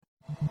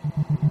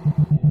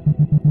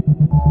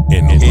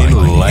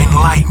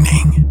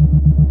Enlightening.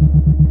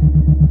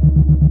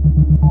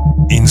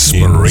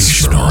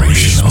 Inspirational.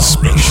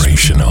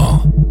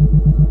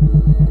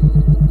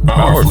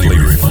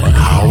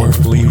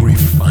 Powerfully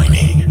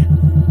refining.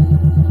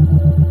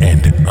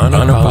 And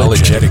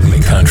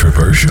unapologetically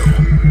controversial.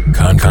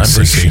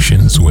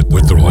 Conversations with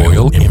the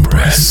Royal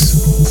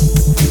Empress.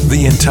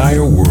 The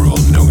entire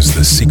world knows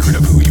the secret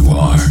of who you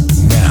are.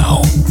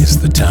 Now is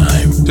the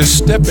time to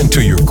step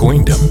into your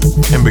queendom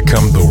and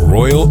become the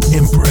Royal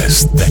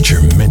Empress that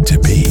you're meant to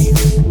be.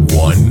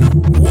 One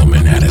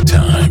woman at a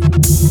time.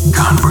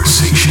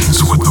 Conversations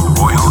with the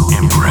Royal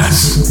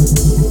Empress.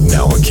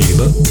 Now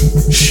Akila,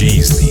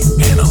 she's the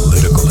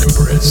analytical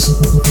Empress.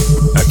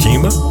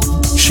 Akima,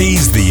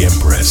 she's the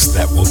Empress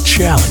that will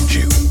challenge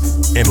you.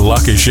 And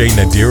Lakashay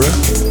Nadira,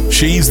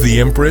 she's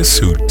the Empress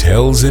who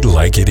tells it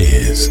like it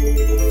is.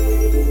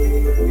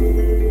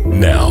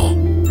 Now,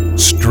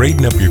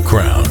 straighten up your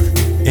crown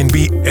and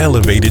be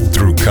elevated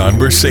through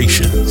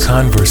conversations.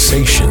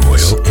 Conversations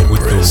with the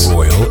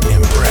Royal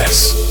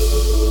Empress.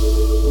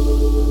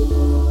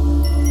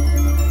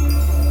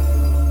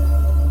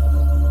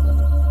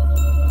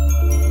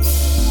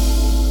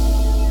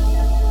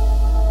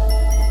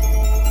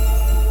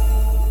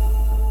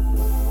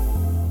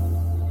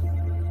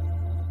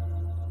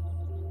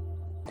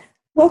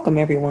 Welcome,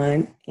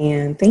 everyone,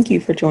 and thank you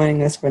for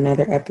joining us for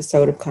another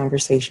episode of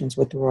Conversations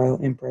with the Royal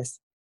Empress.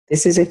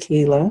 This is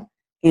Akila,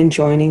 and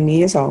joining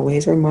me, as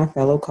always, are my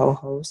fellow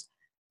co-hosts,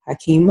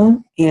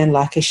 Hakima and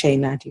Lakashay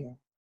Nadir.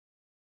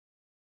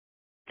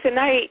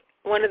 Tonight,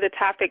 one of the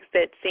topics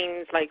that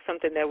seems like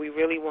something that we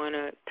really want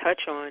to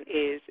touch on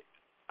is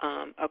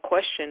a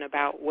question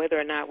about whether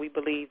or not we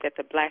believe that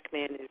the black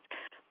man is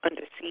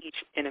under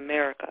siege in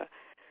America.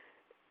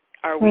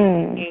 Are we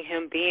seeing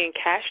him being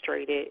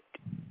castrated?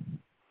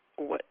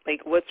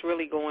 What's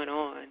really going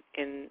on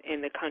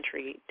in the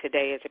country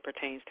today as it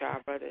pertains to our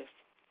brothers?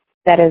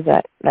 That is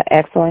an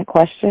excellent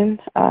question,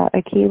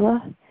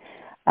 Akila.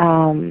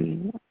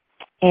 And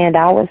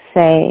I would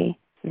say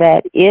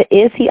that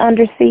is he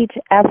under siege?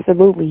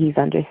 Absolutely, he's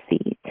under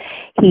siege.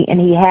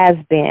 He has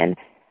been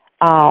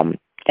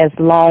as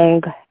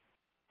long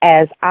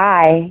as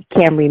I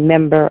can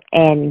remember,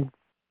 and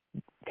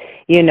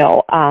this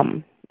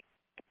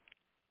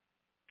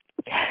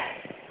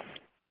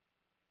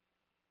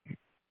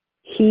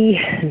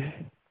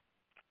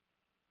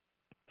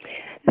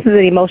is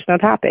an emotional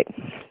topic,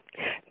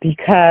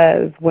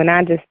 because when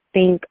I just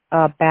think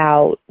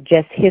about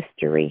just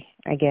history,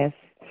 I guess,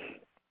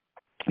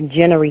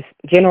 generally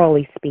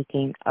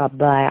speaking,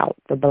 about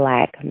the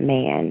black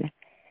man,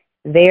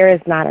 there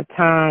is not a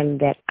time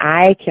that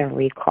I can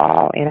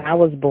recall, and I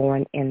was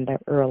born in the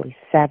early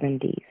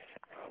 70s,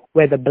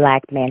 where the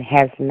black man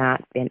has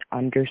not been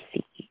under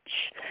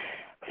siege.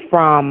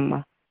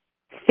 From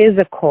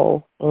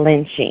physical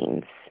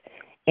lynchings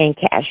and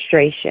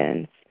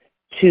castrations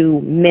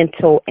to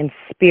mental and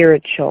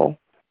spiritual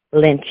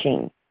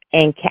lynching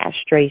and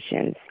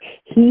castrations,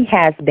 he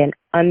has been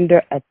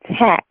under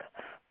attack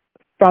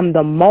from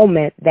the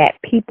moment that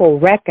people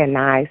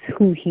recognize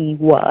who he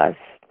was,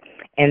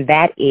 and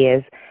that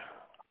is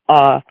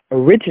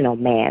original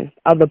man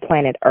of the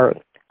planet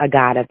Earth, a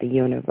God of the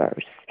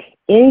universe.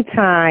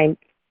 Anytime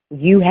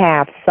you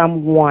have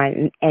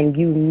someone and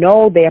you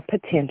know their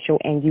potential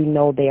and you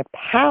know their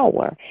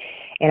power,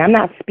 and I'm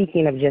not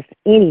speaking of just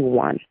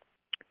anyone,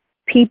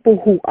 people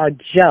who are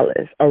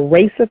jealous, a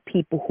race of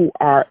people who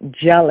are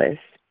jealous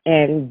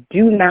and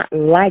do not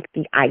like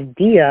the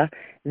idea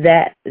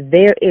that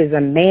there is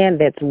a man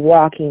that's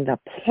walking the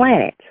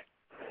planet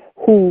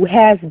who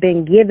has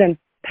been given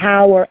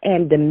power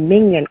and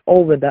dominion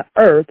over the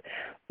earth,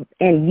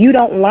 and you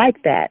don't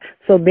like that.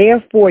 So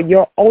therefore,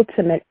 your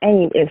ultimate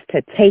aim is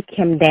to take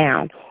him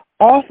down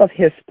off of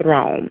his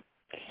throne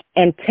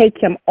and take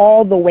him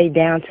all the way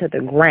down to the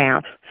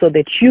ground so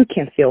that you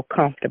can feel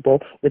comfortable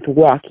with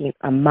walking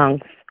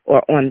amongst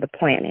or on the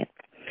planet.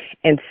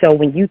 And so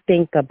when you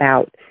think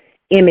about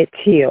Emmett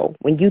Till,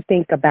 when you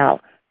think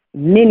about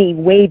many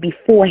way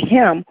before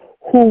him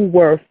who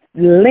were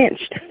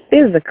lynched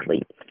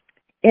physically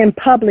in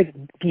public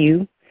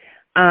view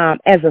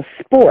as a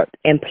sport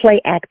and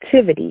play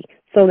activity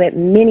so that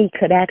many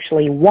could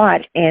actually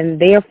watch, and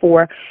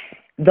therefore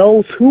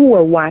those who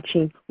were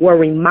watching were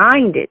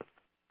reminded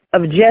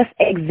of just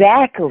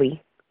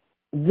exactly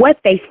what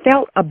they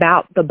felt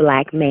about the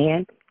black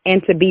man,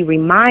 and to be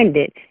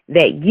reminded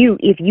that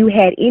if you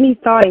had any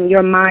thought in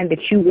your mind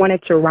that you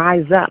wanted to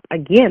rise up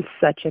against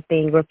such a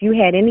thing, or if you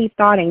had any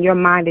thought in your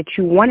mind that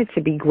you wanted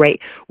to be great,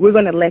 we're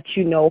going to let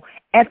you know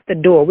at the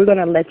door. We're going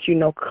to let you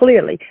know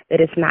clearly that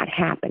it's not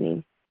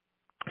happening.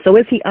 So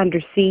is he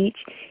under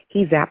siege?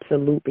 He's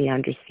absolutely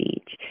under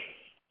siege.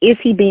 Is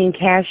he being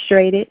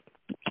castrated?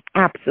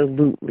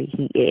 Absolutely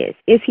he is.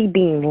 Is he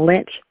being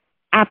lynched?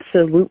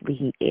 Absolutely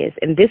he is.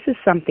 And this is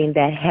something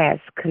that has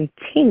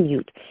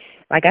continued.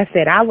 Like I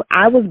said,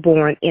 I was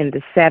born in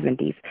the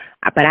 70s,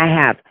 but I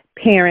have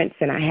parents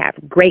and I have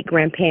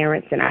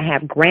great-grandparents and I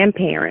have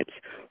grandparents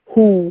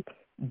who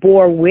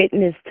bore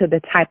witness to the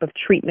type of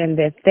treatment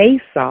that they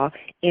saw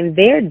in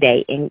their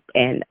day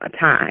and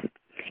time.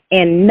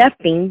 And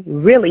nothing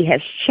really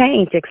has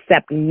changed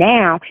except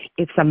now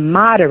it's a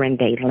modern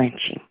day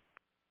lynching.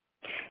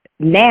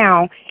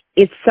 Now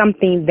it's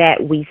something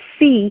that we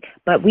see,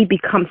 but we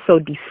become so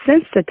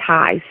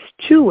desensitized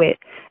to it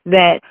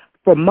that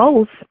for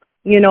most,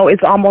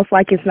 it's almost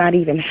like it's not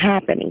even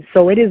happening.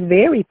 So it is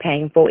very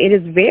painful. It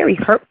is very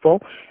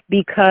hurtful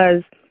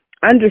because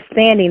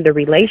understanding the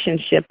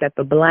relationship that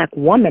the black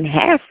woman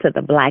has to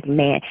the black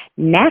man,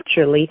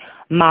 naturally,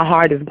 my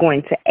heart is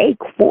going to ache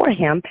for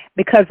him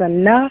because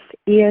enough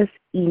is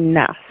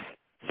enough.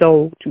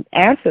 So to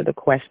answer the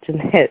question,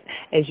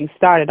 as you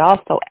started off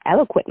so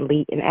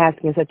eloquently in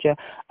asking such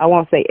I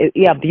won't say,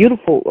 a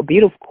beautiful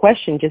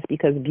question, just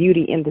because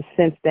beauty in the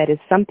sense that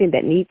it's something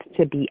that needs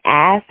to be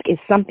asked, is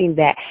something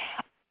that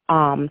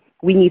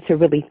we need to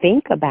really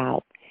think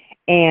about.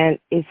 And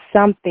it's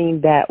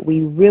something that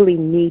we really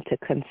need to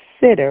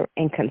consider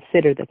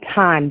the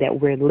time that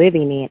we're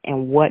living in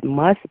and what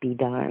must be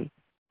done.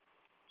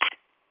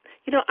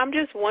 I'm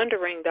just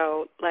wondering,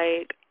 though,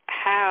 like,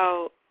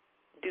 how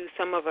do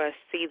some of us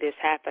see this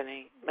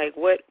happening? Like,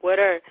 what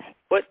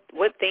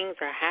things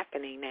are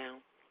happening now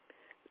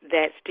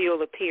that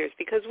still appears?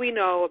 Because we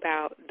know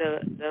about the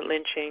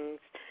lynchings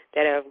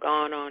that have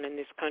gone on in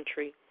this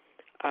country.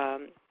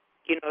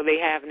 They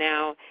have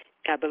now,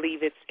 I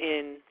believe it's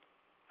in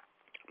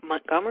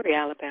Montgomery,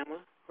 Alabama,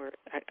 or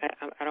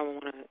I don't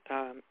want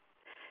to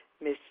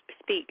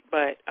misspeak,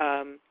 but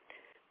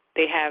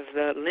they have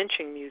the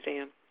lynching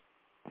museum.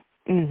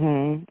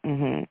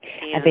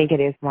 I think it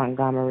is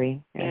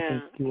Montgomery. I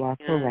think you are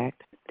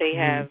correct. They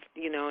have,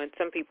 and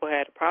some people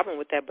had a problem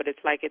with that, but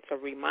it's like it's a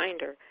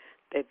reminder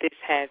that this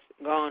has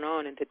gone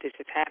on and that this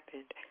has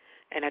happened.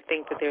 And I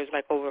think that there's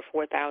like over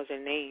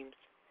 4,000 names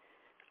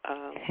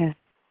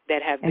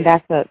that have been.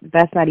 And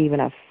that's not even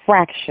a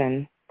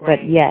fraction, right.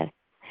 But yes.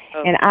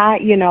 Oh. And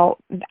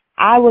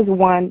I was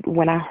one,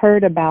 when I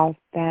heard about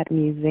that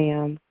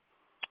museum,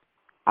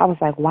 I was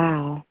like,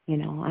 wow,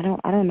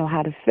 I don't know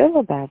how to feel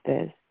about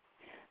this.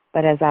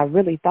 But as I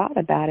really thought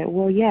about it,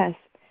 well, yes,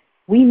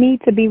 we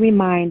need to be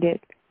reminded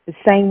the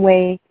same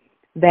way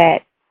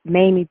that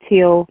Mamie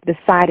Till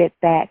decided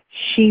that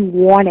she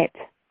wanted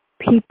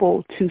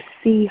people to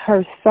see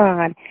her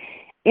son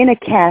in a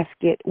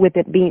casket with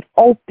it being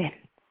open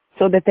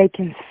so that they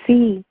can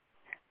see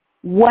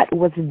what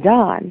was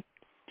done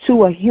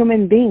to a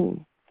human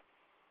being.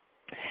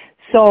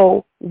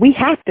 So we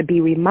have to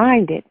be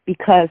reminded,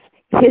 because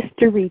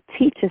history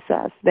teaches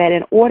us that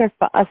in order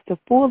for us to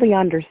fully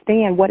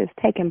understand what has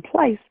taken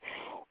place,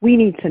 we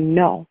need to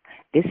know.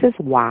 This is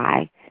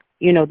why,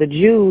 the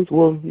Jews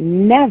will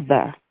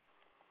never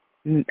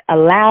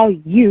allow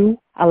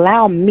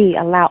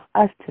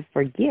us to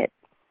forget,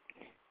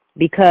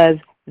 because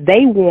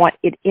they want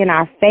it in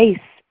our face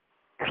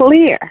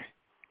clear,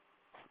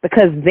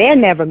 because they're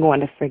never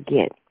going to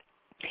forget.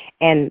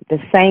 And the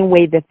same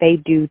way that they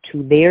do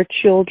to their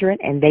children,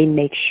 and they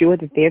make sure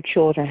that their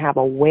children have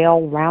a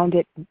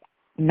well-rounded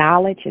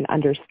knowledge and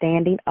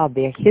understanding of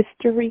their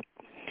history,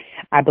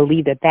 I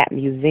believe that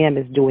museum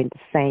is doing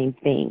the same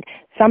thing.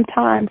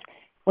 Sometimes,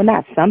 well,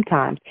 not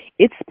sometimes,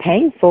 it's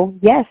painful,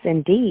 yes,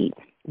 indeed,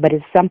 but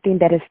it's something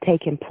that has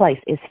taken place.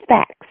 It's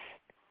facts.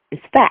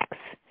 It's facts.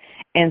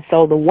 And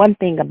so the one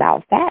thing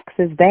about facts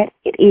is that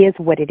it is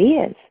what it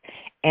is.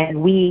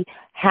 And we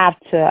have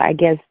to, I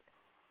guess,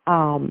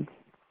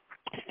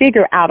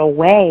 figure out a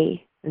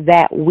way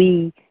that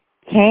we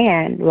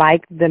can,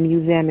 like the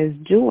museum is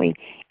doing,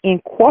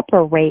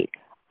 incorporate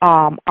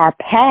our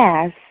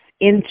past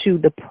into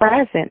the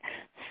present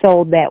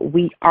so that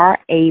we are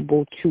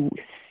able to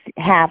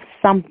have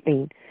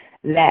something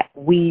that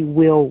we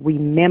will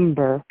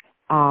remember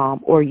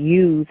or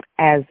use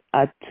as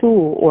a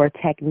tool or a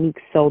technique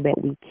so that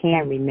we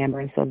can remember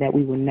and so that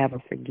we will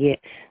never forget.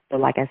 But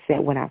like I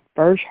said, when I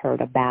first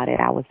heard about it,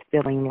 I was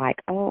feeling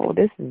like, oh,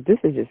 this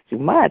is just too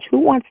much. Who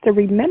wants to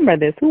remember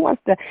this? Who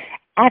wants to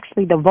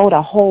actually devote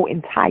a whole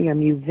entire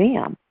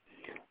museum?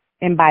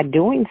 And by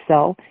doing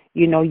so,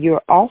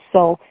 you're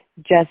also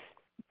just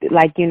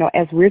like,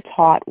 as we're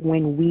taught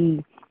when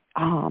we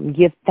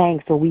give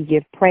thanks or we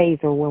give praise,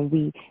 or when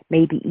we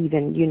maybe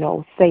even,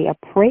 say a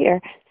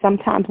prayer,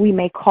 sometimes we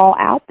may call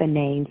out the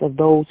names of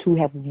those who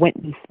have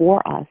went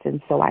before us.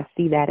 And so I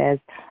see that as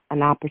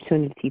an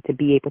opportunity to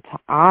be able to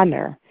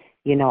honor,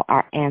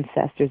 our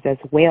ancestors as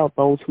well,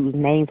 those whose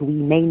names we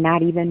may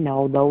not even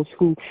know, those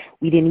who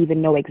we didn't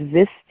even know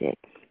existed,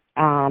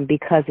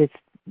 because it's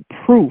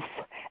proof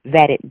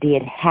that it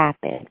did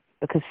happen.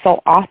 Because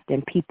so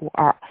often people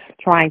are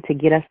trying to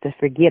get us to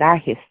forget our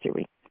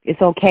history.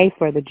 It's okay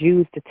for the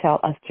Jews to tell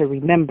us to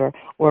remember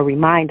or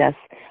remind us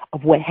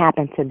of what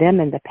happened to them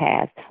in the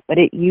past, but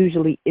it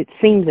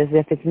seems as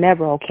if it's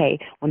never okay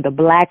when the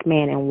black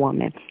man and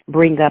woman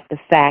bring up the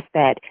fact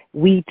that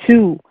we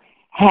too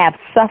have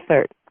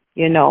suffered,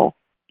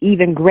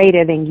 even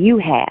greater than you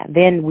have.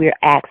 Then we're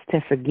asked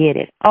to forget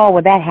it. Oh,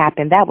 well, that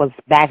happened. That was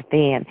back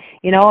then.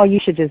 You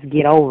should just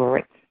get over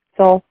it.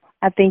 So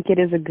I think it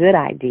is a good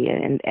idea,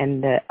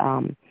 and the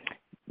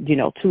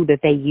tool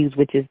that they use,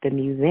 which is the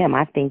museum.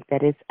 I think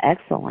that it's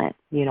excellent,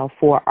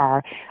 for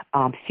our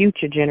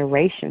future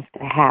generations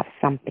to have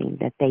something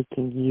that they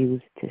can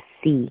use to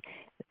see,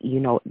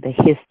 the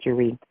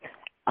history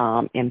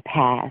and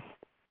past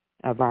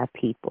of our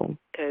people.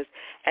 Because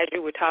as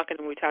you were talking,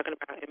 and we were talking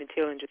about Emmett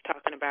Till and just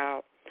talking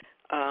about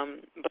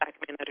black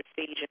men under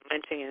siege and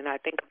lynching, and I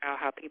think about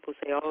how people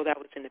say, oh, that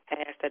was in the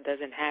past, that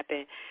doesn't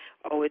happen,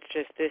 oh, it's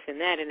just this and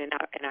that, and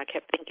I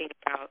kept thinking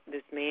about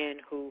this man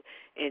who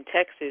in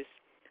Texas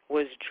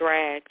was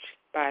dragged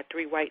by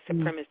 3 white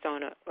supremacists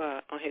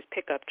on his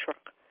pickup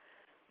truck,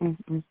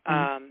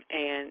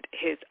 and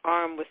his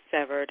arm was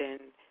severed,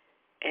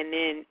 and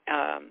then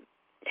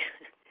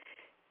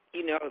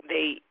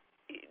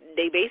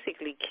they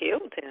basically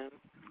killed him,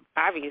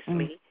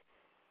 obviously,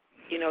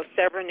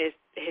 severing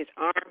his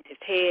arm, his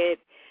head,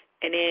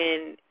 and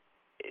then,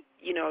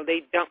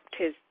 they dumped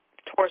his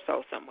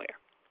torso somewhere.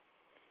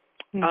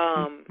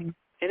 And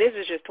this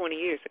was just 20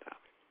 years ago.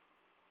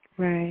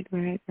 Right.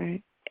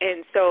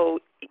 And so,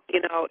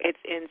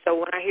 so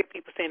when I hear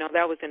people saying, oh,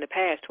 that was in the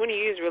past, 20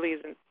 years really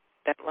isn't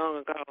that long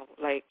ago.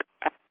 Like,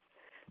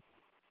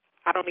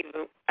 I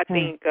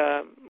think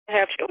I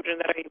have children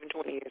that are even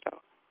 20 years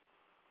old.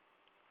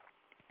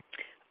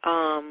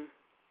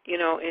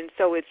 And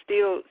so it's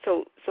still,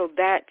 so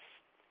that's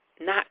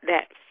not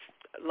that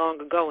long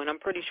ago, and I'm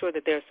pretty sure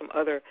that there's some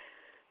other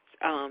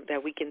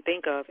that we can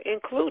think of,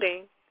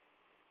 including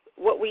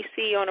what we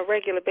see on a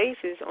regular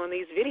basis on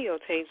these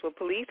videotapes with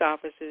police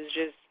officers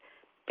just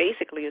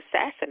basically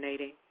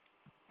assassinating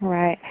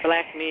black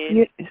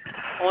men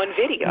on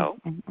video,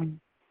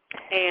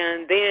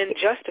 and then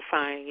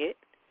justifying it,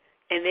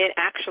 and then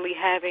actually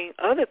having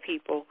other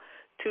people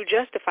to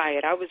justify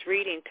it. I was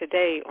reading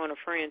today on a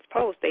friend's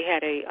post. They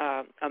had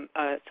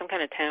some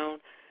kind of town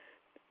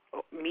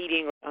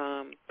meeting.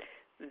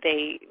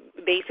 They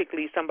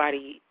basically,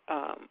 somebody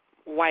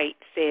white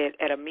said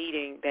at a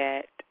meeting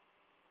that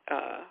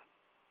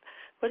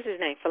what is his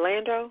name,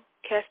 Philando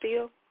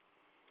Castile,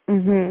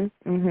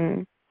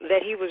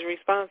 that he was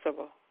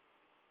responsible.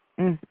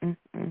 And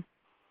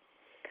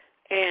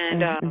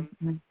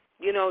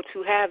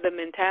to have the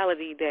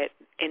mentality that,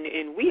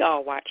 and we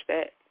all watched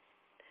that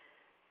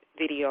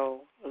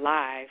video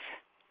live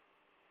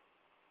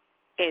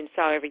and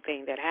saw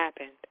everything that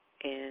happened,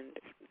 and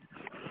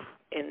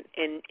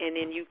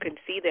then you can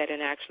see that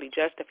and actually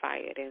justify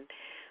it, and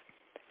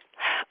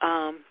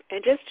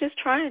just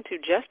trying to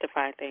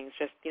justify things,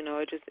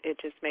 it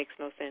just makes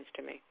no sense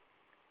to me.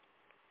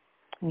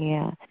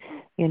 Yeah,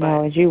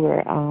 as you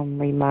were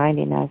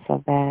reminding us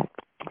of that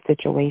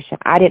situation,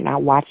 I did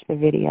not watch the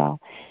video,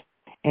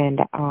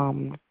 and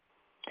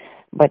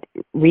but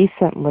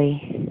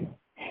recently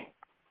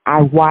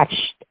I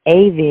watched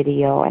a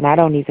video, and I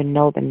don't even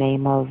know the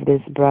name of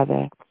this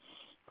brother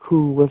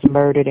who was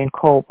murdered in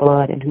cold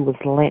blood and who was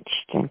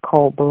lynched in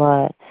cold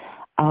blood.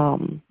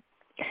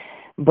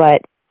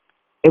 But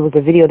it was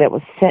a video that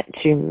was sent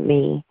to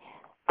me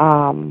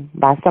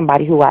by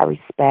somebody who I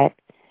respect.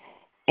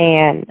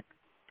 And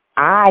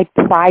I,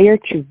 prior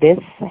to this,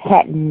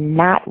 had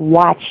not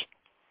watched,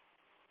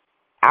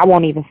 I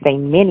won't even say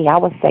many, I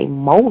would say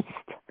most.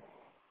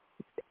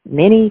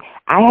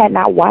 I had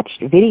not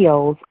watched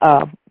videos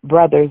of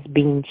brothers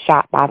being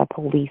shot by the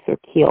police or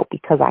killed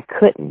because I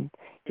couldn't.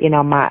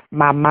 My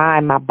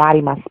mind, my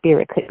body, my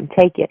spirit couldn't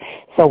take it.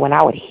 So when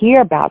I would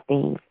hear about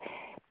things,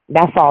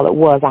 that's all it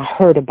was. I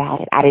heard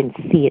about it. I didn't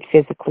see it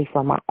physically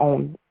from my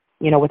own,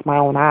 with my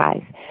own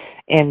eyes.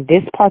 And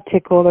this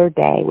particular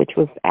day, which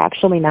was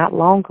actually not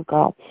long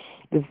ago,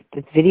 this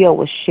video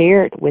was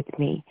shared with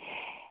me.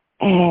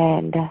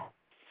 And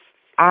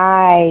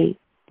I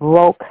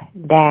broke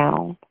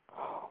down.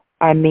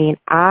 I mean,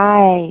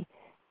 I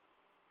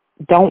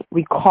don't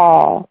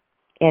recall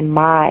in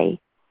my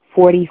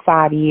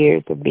 45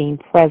 years of being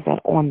present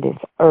on this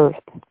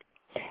earth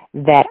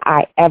that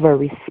I ever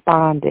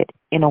responded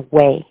in a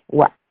way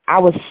where I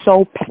was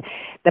so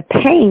the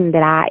pain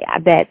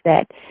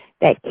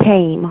that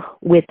came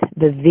with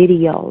the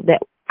video,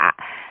 that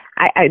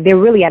I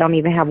don't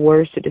even have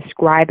words to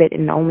describe it,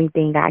 and the only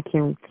thing I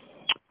can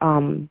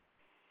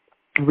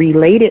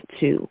relate it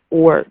to,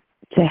 or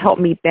to help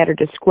me better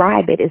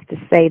describe it, is to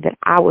say that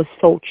I was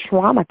so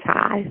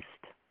traumatized.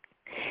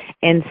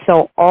 And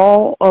so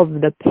all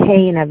of the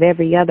pain of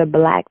every other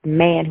black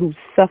man who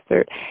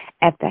suffered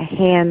at the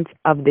hands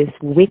of this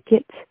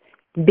wicked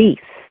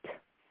beast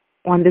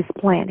on this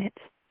planet,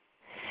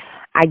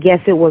 I guess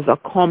it was a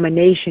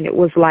culmination. It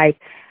was like,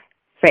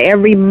 for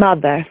every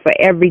mother, for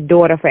every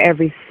daughter, for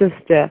every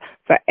sister,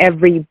 for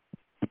every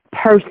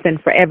person,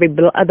 for every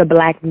other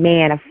black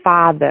man, a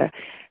father,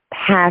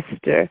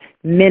 pastor,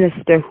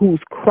 minister who's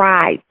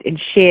cried and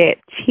shed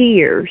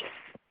tears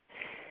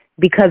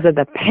because of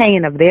the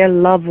pain of their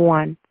loved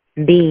one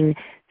being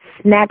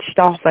snatched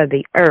off of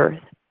the earth.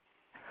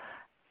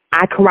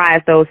 I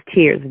cried those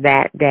tears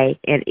that day,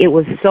 and it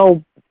was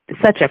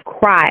such a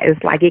cry.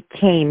 It's like it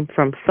came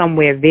from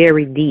somewhere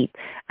very deep.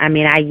 I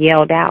mean, I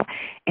yelled out,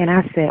 and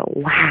I said,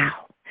 wow.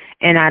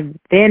 And I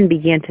then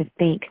began to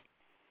think,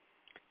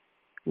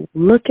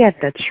 look at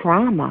the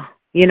trauma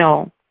you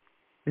know,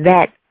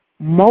 that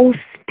most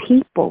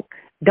people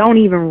don't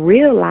even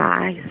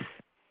realize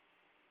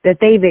that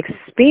they've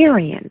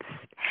experienced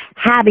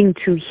having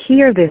to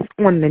hear this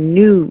on the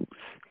news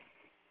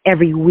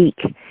every week,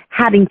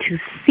 having to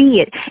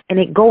see it and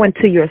it go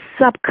into your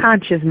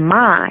subconscious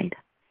mind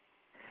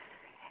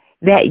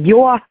that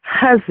your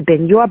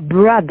husband, your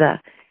brother,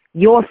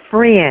 your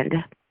friend,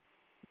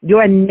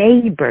 your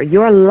neighbor,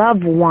 your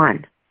loved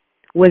one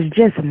was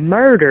just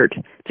murdered,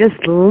 just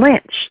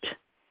lynched.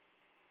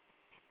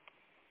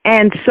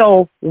 And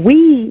so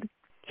we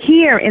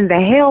here in the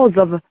hills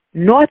of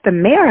North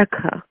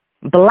America,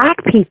 black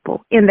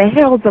people in the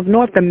hills of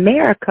North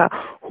America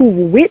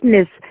who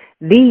witness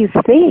these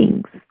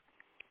things,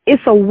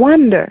 it's a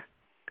wonder.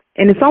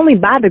 And it's only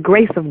by the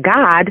grace of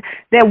God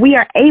that we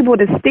are able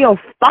to still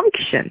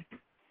function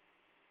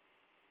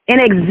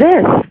and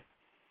exist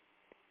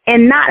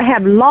and not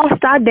have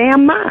lost our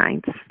damn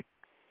minds.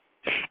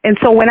 And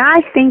so when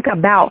I think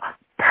about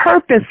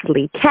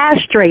purposely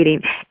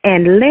castrating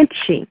and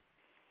lynching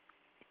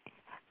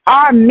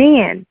our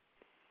men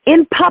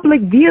in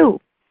public view,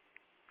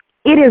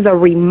 it is a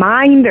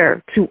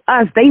reminder to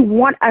us. They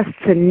want us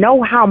to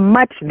know how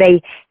much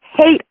they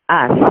hate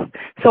us.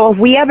 So if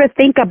we ever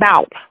think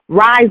about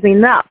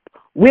rising up,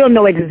 we'll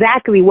know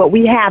exactly what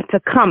we have to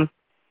come,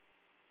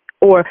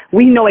 or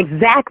we know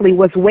exactly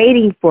what's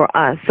waiting for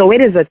us. So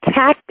it is a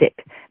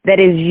tactic that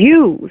is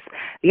used.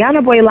 The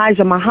Honorable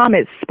Elijah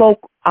Muhammad spoke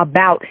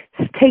about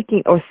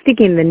taking or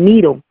sticking the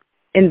needle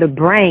in the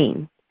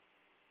brain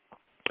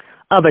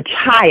of a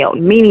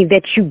child, meaning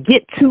that you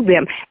get to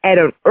them at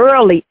an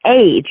early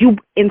age. You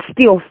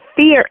instill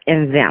fear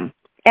in them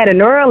at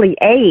an early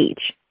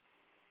age.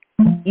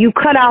 You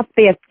cut off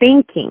their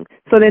thinking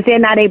so that they're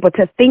not able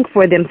to think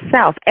for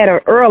themselves at an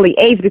early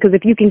age, because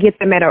if you can get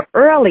them at an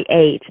early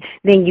age,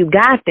 then you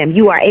got them.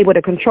 You are able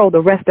to control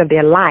the rest of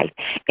their life.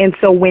 And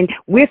so when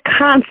we're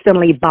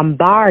constantly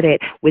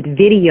bombarded with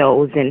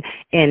videos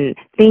and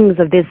things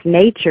of this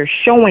nature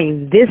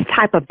showing this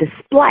type of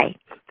display,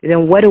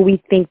 then what do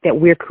we think that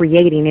we're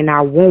creating in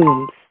our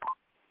wombs,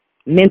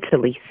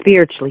 mentally,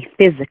 spiritually,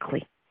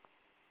 physically?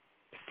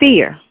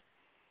 Fear.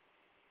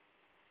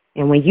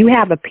 And when you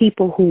have a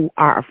people who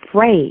are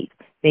afraid,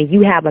 then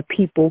you have a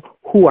people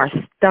who are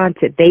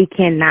stunted. They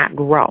cannot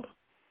grow.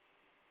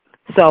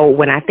 So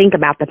when I think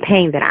about the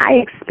pain that I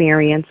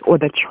experienced or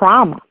the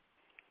trauma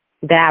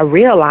that I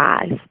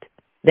realized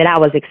that I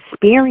was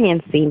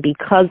experiencing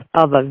because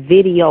of a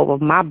video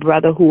of my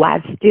brother who I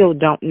still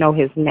don't know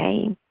his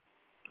name,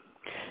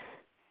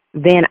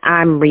 then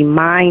I'm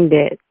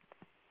reminded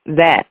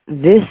that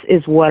this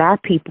is what our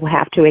people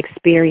have to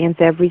experience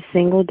every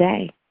single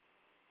day.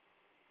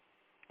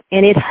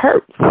 And it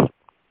hurts.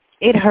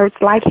 It hurts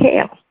like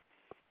hell.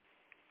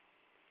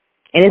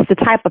 And it's the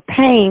type of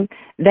pain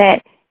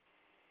that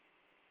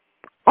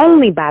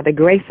only by the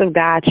grace of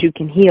God you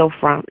can heal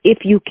from, if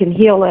you can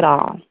heal at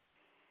all.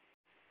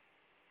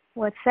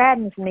 What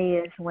saddens me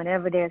is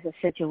whenever there's a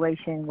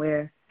situation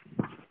where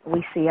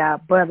we see our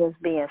brothers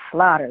being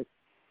slaughtered,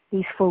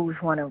 these fools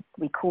want to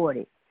record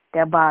it.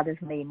 That bothers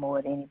me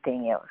more than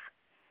anything else.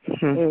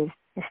 Mm-hmm. Is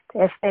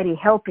instead of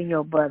helping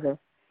your brother,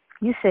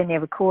 you sitting there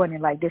recording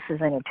it like this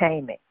is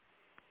entertainment.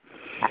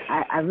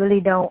 I really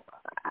don't,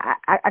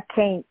 I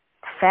can't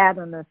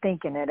fathom the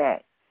thinking of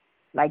that.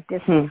 Like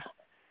this is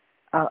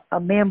a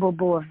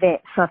memorable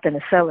event, something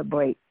to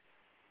celebrate.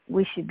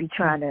 We should be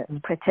trying to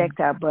protect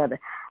our brother.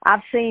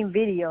 I've seen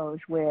videos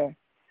where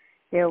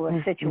there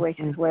were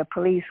situations where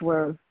police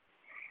were,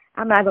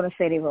 I'm not going to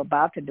say they were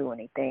about to do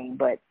anything,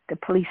 but the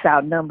police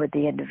outnumbered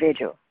the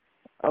individual.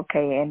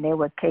 Okay, and there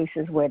were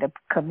cases where the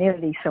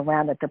community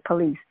surrounded the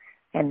police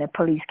and the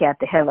police got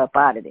the hell up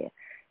out of there.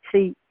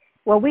 See,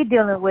 what we're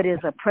dealing with is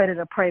a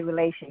predator-prey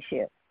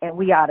relationship, and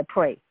we ought to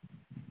pray.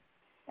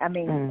 I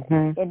mean,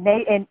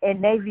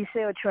 in Navy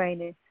SEAL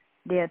training,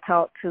 they're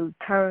taught to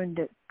turn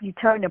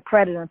the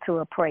predator into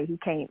a prey. He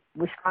can't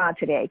respond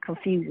to that. It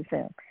confuses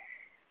him.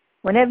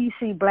 Whenever you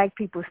see black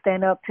people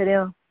stand up to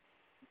them,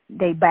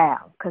 they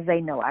bow because they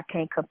know I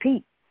can't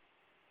compete.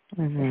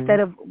 Mm-hmm. Instead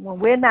of when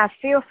we're not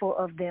fearful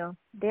of them,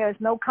 there's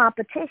no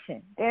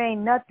competition.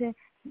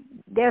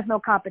 There's no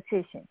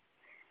competition.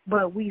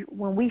 But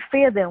when we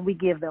fear them, we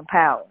give them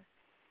power.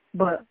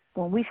 But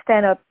when we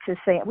stand up to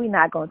say we're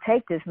not going to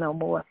take this no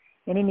more,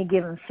 in any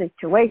given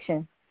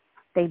situation,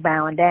 they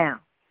bowing down.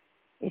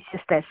 It's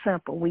just that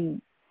simple. We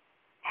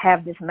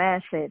have this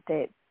mindset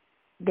that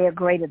they're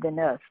greater than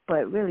us,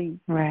 but really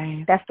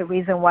that's the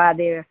reason why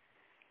they're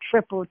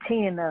triple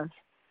teaming us,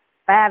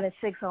 5 and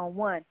 6 on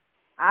one.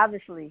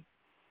 Obviously,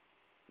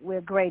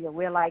 we're greater.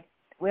 We're like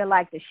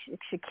the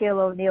Shaquille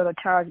O'Neal or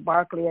Charles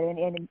Barkley in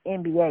the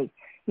NBA.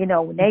 You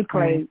know, when they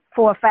played,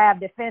 4 or 5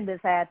 defenders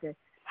had to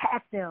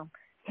hack them,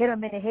 hit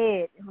them in the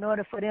head in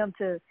order for them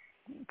to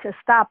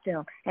stop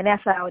them. And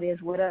that's how it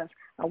is with us.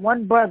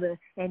 One brother,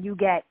 and you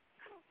got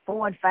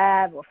 4 and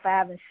 5 or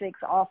 5 and 6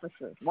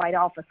 officers, white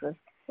officers.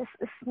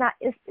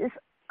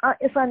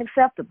 It's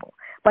unacceptable.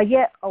 But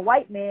yet a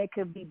white man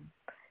could be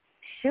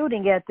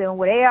shooting at them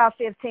with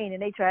AR-15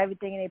 and they try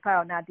everything in their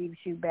power not to even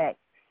shoot back.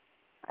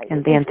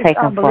 And then take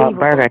them for a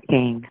Burger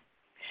King.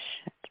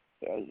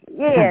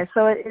 Yeah,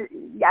 so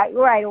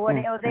right,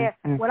 or they're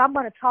well, I'm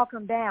going to talk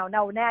them down.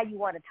 No, now you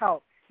want to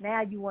talk.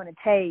 Now you want to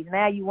tase.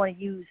 Now you want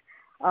to use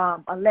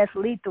a less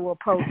lethal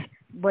approach.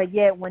 But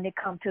yet, when it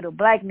comes to the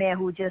black man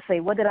who just say,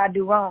 "What did I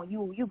do wrong?"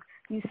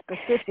 You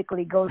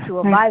specifically go to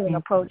a violent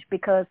approach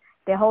because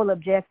their whole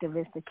objective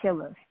is to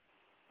kill us.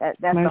 That's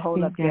the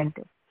whole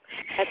objective.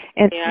 I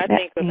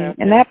think about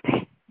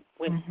that.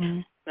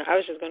 I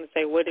was just going to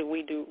say, what did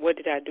we do? What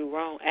did I do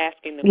wrong?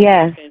 Asking the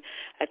question.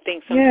 I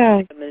think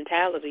sometimes the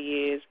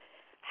mentality is,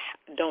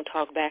 don't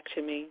talk back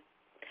to me.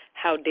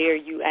 How dare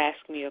you ask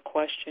me a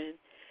question?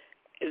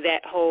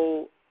 That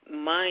whole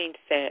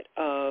mindset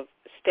of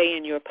stay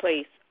in your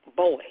place,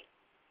 boy.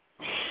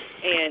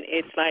 And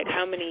it's like,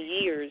 how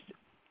many years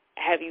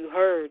have you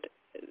heard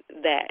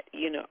that,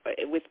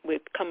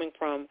 with coming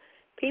from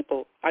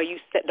people?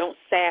 Don't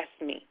sass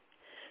me.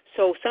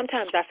 So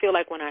sometimes I feel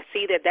like when I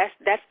see that,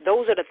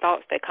 those are the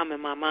thoughts that come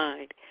in my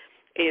mind,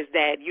 is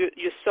that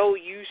you're so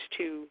used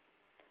to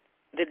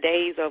the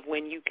days of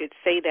when you could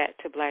say that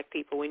to black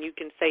people, when you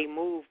can say,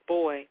 move,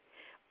 boy,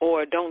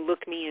 or don't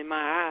look me in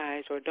my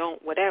eyes, or don't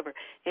whatever.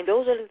 And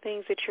those are the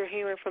things that you're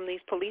hearing from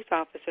these police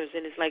officers,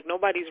 and it's like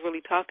nobody's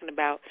really talking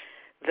about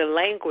the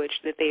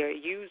language that they are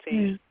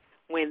using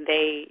when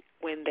they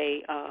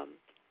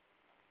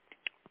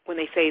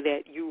say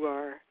that you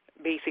are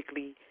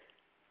basically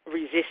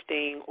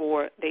resisting,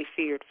 or they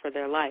feared for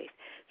their life.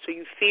 So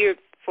you feared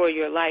for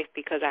your life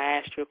because I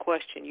asked you a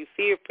question. You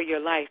feared for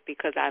your life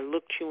because I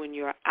looked you in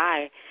your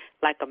eye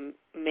like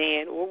a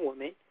man or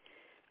woman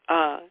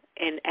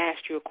and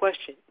asked you a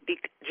question.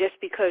 Just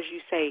because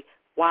you say,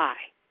 why?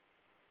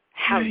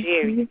 How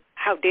dare you?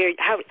 How dare you?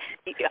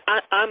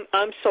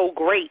 I'm so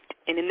great,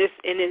 and in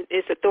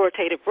this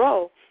authoritative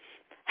role,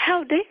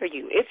 how dare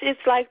you?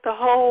 It's like the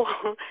whole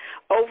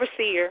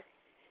overseer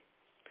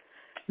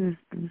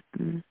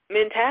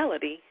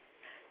mentality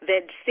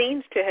that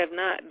seems to have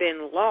not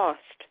been lost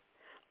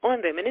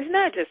on them. And it's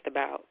not just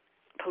about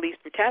police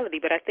brutality,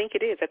 but I think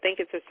it is. I think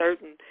it's a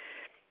certain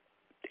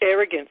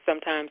arrogance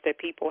sometimes that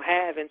people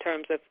have in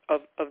terms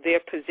of their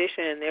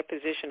position and their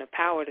position of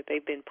power that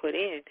they've been put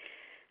in,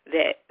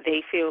 that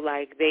they feel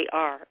like they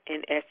are,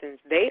 in essence,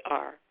 they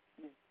are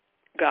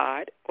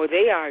God, or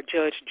they are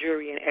judge,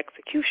 jury, and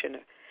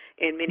executioner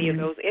in many of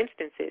those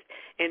instances.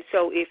 And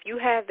so if you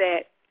have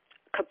that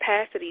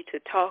capacity to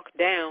talk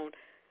down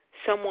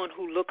someone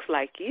who looks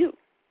like you,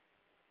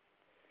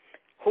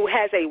 who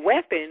has a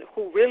weapon,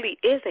 who really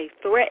is a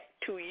threat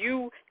to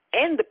you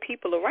and the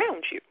people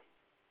around you,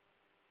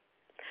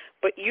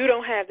 but you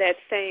don't have that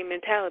same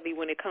mentality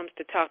when it comes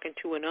to talking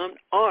to an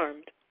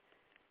unarmed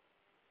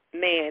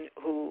man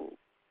who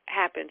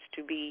happens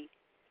to be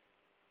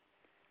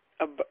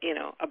a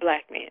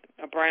black man,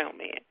 a brown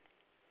man,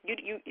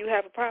 you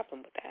have a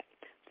problem with that.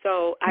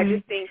 So I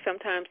just think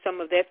sometimes some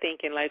of that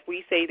thinking, like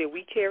we say that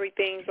we carry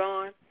things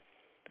on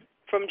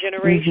from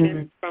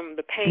generations, from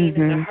the pain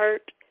and the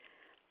hurt,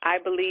 I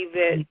believe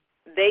that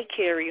they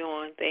carry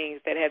on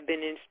things that have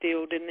been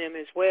instilled in them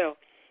as well,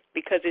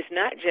 because it's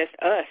not just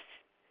us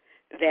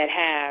that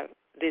have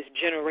this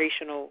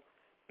generational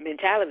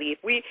mentality.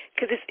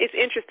 Because it's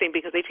interesting,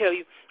 because they tell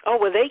you, oh,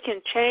 well, they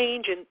can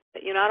change, and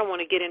I don't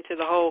want to get into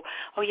the whole,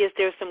 oh yes,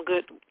 there's some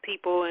good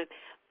people and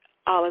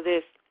all of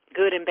this,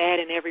 good and bad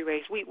in every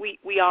race.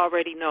 We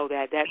already know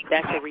that's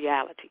a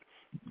reality.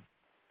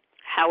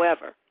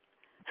 However,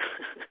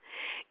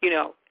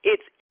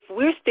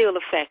 we're still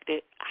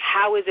affected.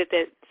 How is it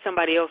that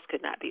somebody else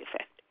could not be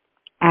affected?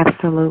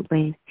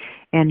 Absolutely.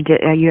 And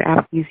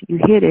you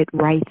hit it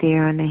right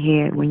there on the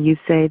head when you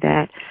say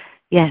that,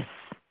 yes,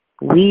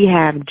 we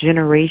have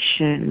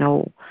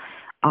generational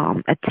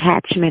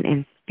attachment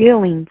and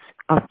feelings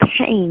of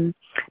pain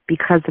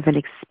because of an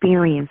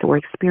experience or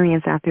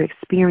experience after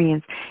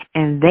experience,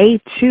 and they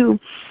too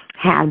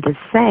have the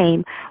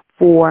same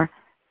for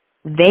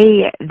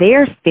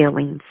their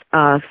feelings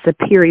of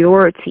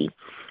superiority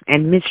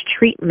and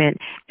mistreatment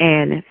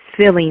and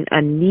feeling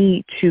a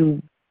need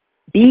to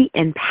be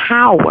in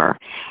power.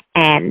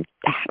 And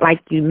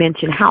like you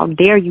mentioned, how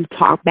dare you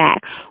talk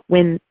back,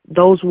 when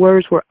those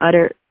words were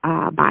uttered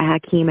by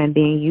Hakeem, and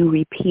then you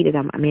repeated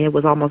them. I mean, it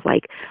was almost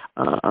like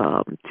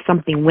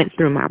something went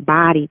through my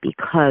body,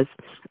 because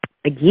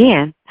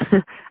again,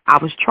 I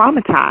was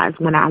traumatized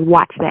when I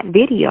watched that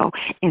video,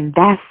 and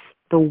that's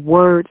the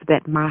words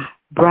that my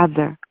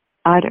brother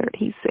uttered.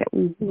 He said,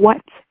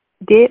 "What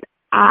did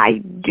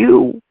I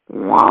do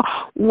wrong?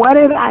 What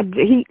did I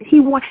do?"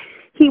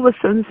 He was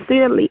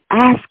sincerely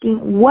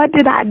asking, what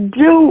did I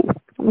do?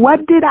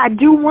 What did I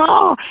do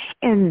wrong?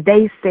 And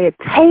they said,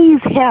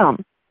 tase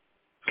him.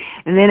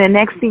 And then the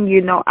next thing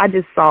you know, I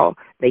just saw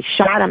they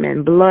shot him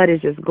and blood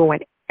is just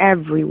going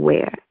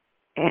everywhere.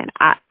 And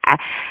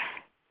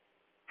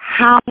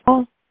how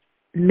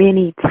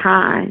many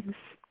times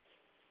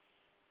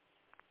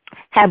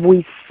have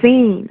we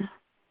seen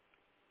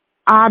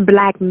our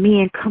black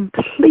men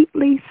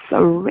completely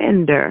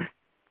surrender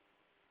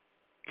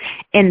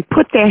and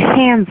put their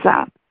hands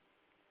up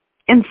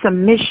in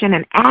submission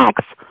and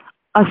ask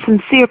a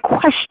sincere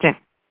question?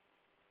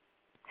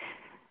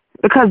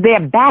 because they're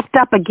backed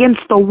up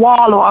against the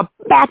wall or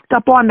backed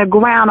up on the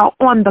ground or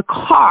on the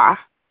car.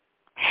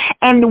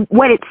 And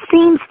what it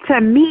seems to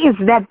me is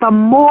that the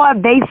more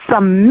they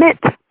submit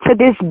to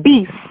this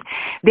beast,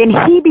 then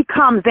he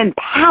becomes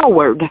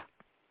empowered.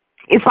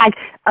 It's like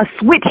a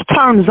switch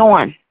turns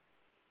on,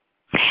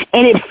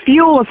 and it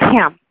fuels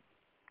him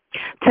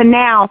to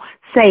now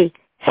say,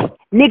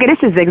 nigga,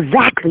 this is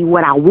exactly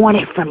what I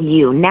wanted from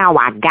you. Now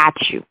I got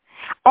you.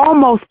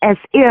 Almost as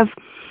if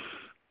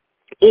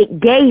it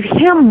gave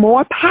him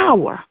more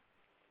power.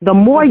 The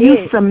more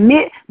you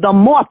submit, the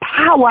more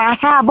power I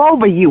have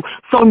over you.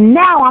 So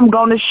now I'm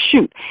going to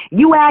shoot.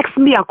 You ask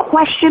me a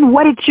question,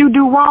 what did you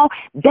do wrong?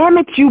 Damn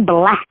it, you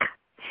black.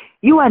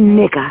 You a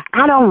nigga.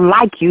 I don't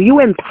like you. You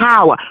in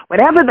power.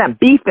 Whatever the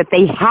beef that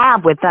they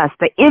have with us,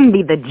 the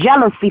envy, the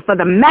jealousy for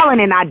the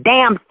melanin in our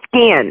damn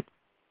skin.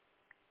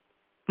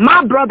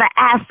 My brother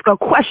asks a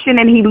question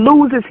and he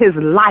loses his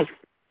life.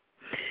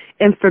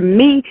 And for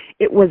me,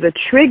 it was a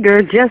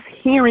trigger just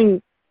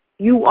hearing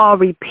you all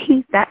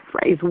repeat that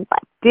phrase. What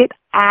did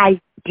I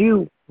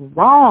do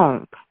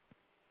wrong?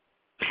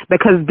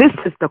 Because this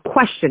is the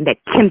question that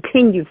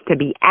continues to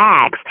be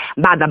asked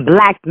by the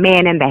black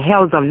man in the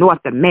hells of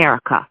North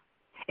America.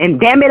 And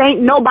damn it,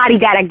 ain't nobody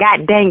got a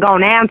goddamn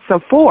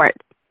answer for it.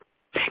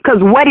 Because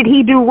what did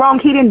he do wrong?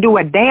 He didn't do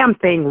a damn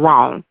thing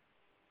wrong.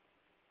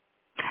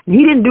 He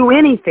didn't do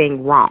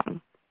anything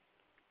wrong.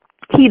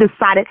 He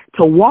decided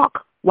to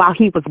walk while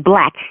he was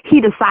black. He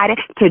decided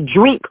to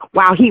drink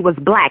while he was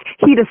black.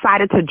 He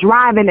decided to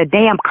drive in a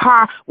damn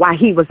car while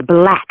he was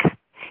black.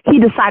 He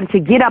decided to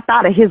get up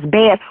out of his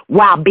bed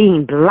while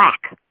being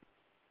black.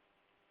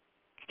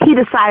 He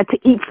decided to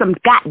eat some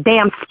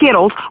goddamn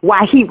Skittles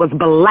while he was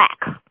black.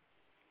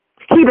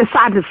 He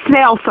decided to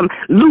sell some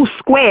loose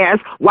squares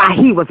while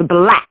he was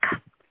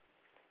black.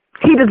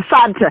 He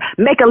decided to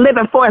make a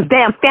living for his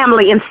damn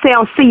family and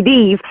sell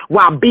CDs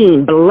while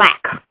being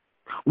black.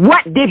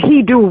 What did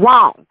he do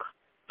wrong?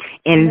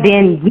 And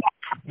then yet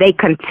they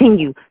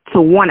continue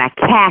to want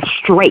to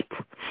castrate,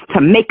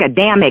 to make a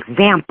damn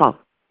example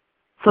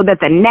so that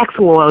the next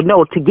one will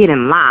know to get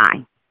in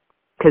line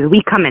because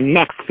we coming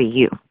next for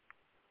you.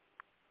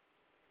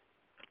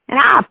 And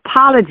I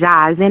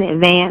apologize in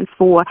advance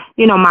for,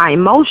 my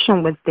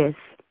emotion with this.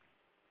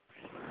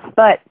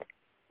 But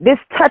this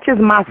touches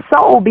my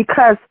soul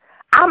because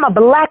I'm a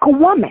black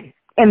woman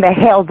in the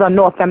hells of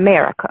North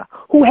America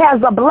who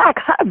has a black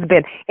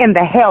husband in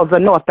the hells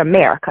of North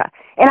America.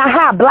 And I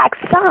have black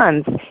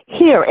sons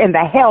here in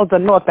the hells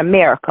of North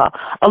America,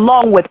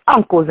 along with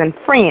uncles and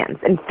friends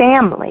and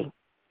family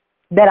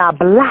that are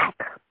black.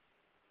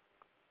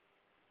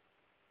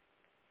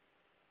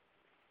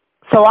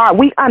 So are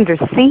we under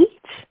siege?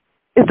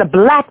 Is the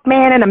black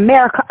man in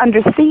America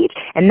under siege?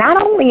 And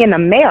not only in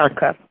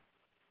America,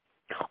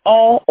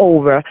 all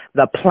over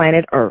the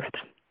planet Earth.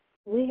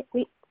 We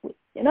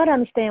in order to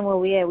understand where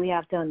we're at, we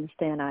have to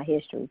understand our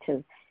history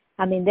too.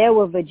 I mean, there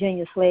were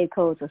Virginia slave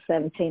codes of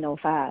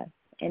 1705,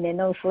 and in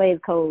those slave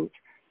codes,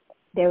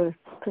 there were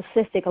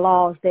specific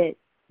laws that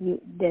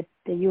the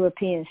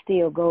Europeans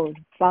still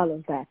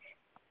follows that.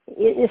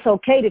 It's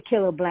okay to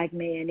kill a black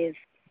man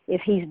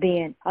if he's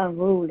being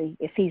unruly,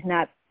 if he's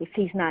not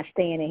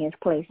staying in his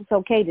place. It's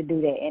okay to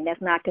do that, and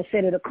that's not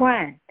considered a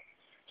crime.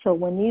 So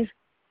when these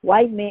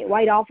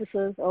white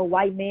officers or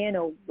white men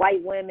or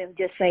white women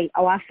just say,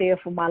 "Oh, I fear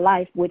for my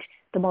life," which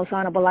the Most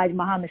Honorable Elijah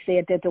Muhammad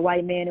said that the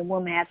white man and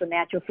woman has a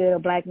natural fear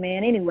of black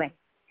man anyway.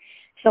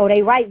 So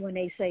they right when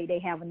they say they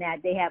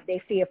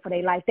fear for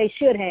their life. They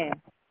should have,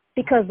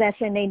 because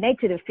that's in their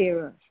nature to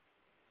fear us.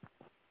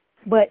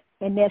 But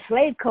in their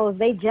slave codes,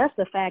 they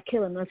justify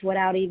killing us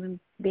without even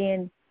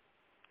being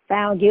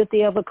found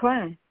guilty of a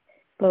crime.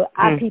 But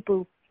our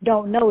people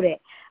don't know that.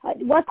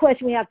 One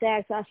question we have to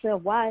ask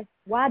ourselves: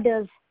 Why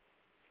does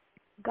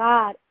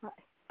God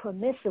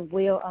permissive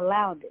will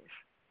allow this?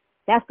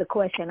 That's the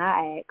question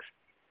I ask.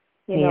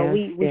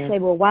 We say,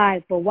 well,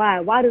 why? But why?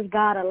 Why does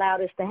God allow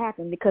this to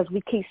happen? Because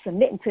we keep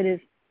submitting to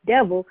this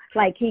devil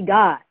like he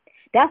God.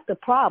 That's the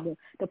problem.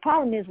 The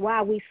problem is, why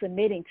are we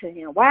submitting to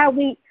him? Why are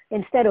we,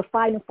 instead of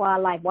fighting for our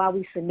life, why are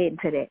we submitting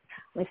to that?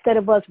 Instead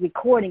of us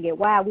recording it,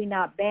 why are we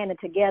not banding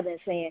together and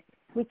saying,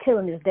 we're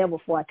killing this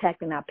devil for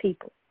attacking our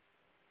people?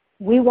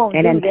 We won't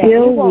do that. We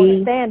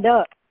won't stand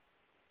up.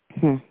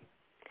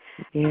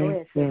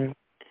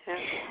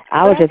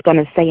 I was just going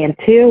to say,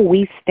 until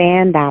we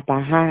stand our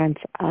behinds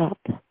up,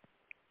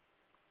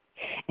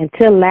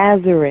 until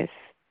Lazarus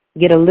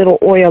get a little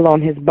oil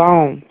on his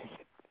bones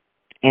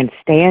and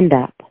stand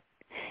up,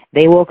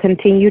 they will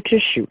continue to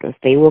shoot us.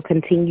 They will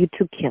continue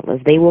to kill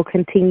us. They will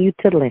continue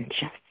to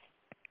lynch us.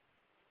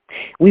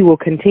 We will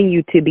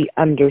continue to be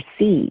under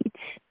siege,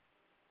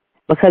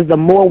 because the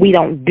more we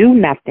don't do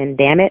nothing,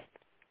 damn it,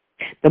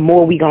 the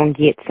more we going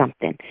to get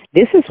something.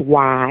 This is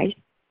why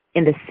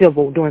during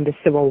the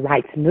civil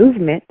rights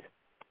movement,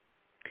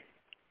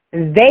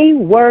 they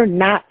were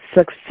not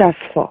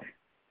successful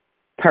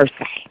per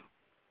se,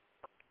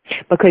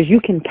 because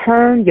you can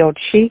turn your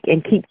cheek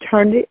and keep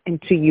turning it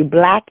until you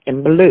black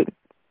and blue.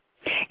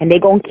 And they're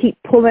going to keep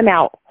pulling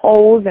out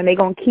holes, and they're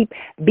going to keep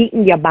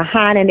beating you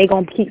behind, and they're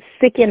going to keep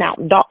sicking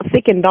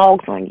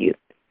dogs on you,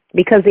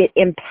 because it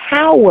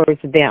empowers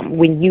them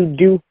when you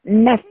do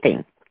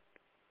nothing.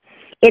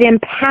 It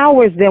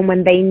empowers them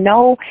when they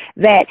know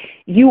that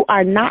you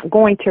are not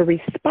going to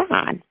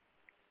respond.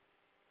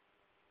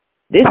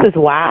 This is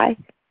why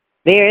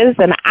there is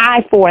an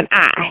eye for an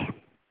eye,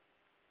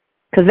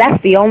 because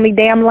that's the only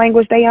damn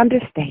language they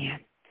understand.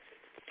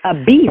 A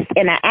beast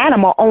and an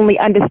animal only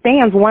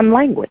understands one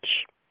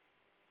language.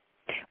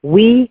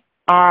 We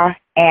are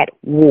at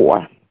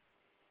war,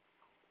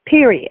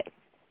 period.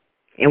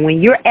 And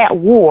when you're at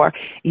war,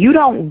 you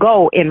don't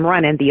go and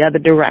run in the other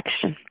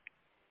direction.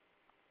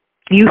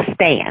 You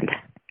stand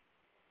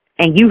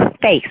and you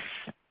face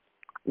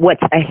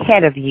what's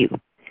ahead of you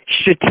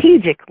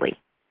strategically.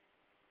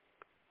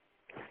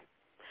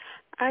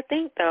 I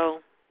think, though,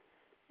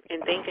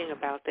 in thinking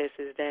about this,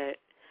 is that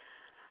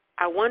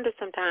I wonder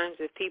sometimes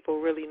if people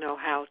really know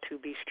how to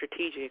be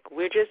strategic.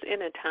 We're just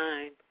in a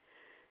time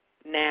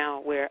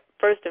now where,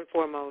 first and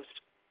foremost,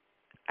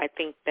 I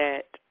think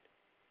that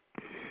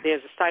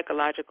there's a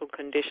psychological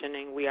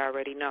conditioning we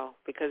already know,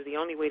 because the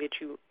only way that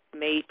you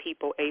made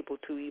people able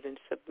to even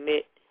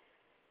submit,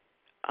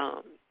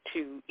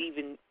 to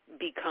even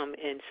become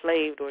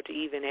enslaved, or to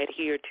even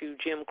adhere to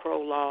Jim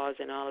Crow laws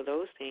and all of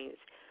those things,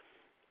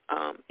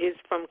 is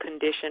from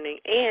conditioning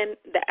and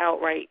the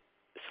outright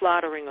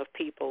slaughtering of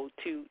people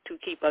to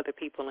keep other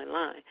people in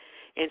line.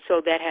 And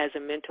so that has a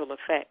mental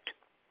effect.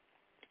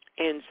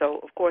 And so,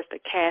 of course, the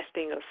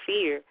casting of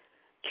fear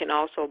can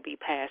also be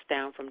passed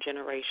down from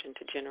generation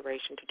to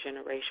generation to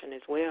generation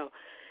as well.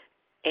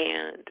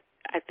 And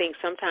I think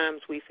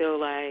sometimes we feel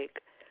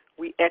like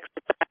we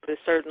exercise a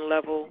certain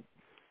level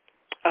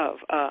of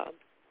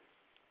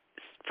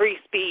free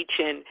speech,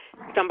 and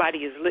somebody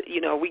is,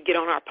 we get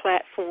on our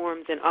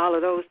platforms and all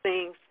of those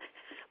things,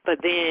 but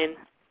then,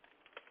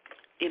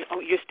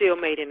 you're still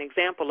made an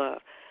example of.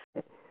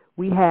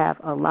 We have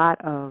a lot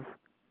of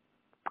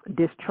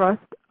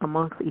distrust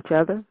amongst each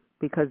other,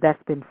 because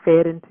that's been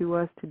fed into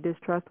us to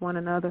distrust one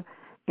another,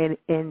 and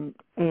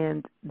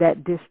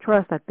that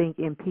distrust, I think,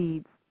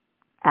 impedes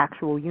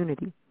actual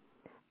unity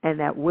and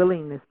that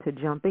willingness to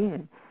jump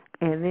in.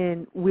 And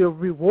then we're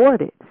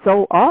rewarded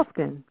so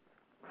often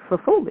for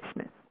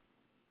foolishness.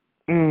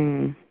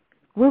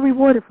 We're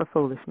rewarded for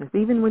foolishness.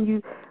 Even when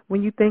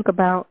you think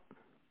about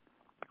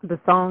the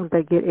songs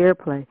that get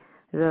airplay,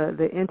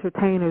 the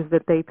entertainers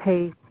that they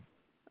pay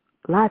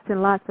lots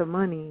and lots of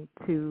money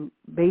to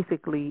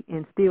basically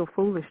instill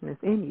foolishness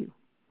in you.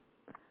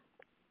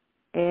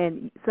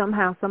 And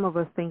somehow some of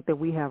us think that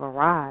we have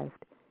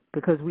arrived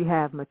because we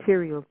have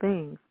material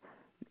things,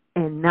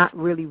 and not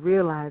really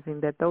realizing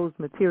that those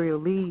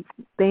material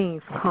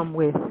things come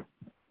with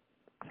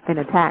an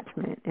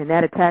attachment, and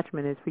that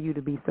attachment is for you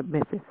to be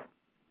submissive.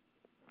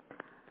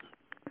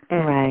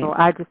 And right. So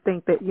I just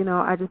think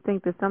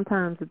that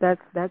sometimes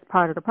that's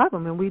part of the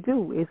problem, and we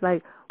do. It's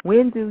like,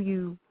 when do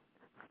you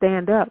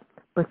stand up?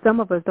 But some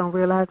of us don't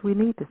realize we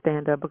need to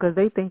stand up because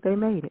they think they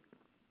made it.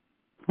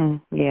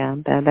 Yeah,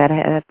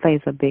 that plays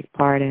a big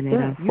part in it,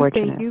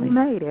 unfortunately. You think you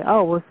made it.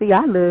 Oh, well, see,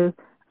 I live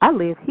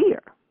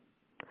here.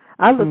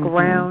 I look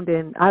around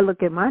and I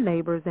look at my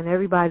neighbors, and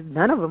everybody,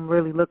 none of them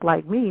really look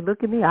like me.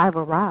 Look at me, I've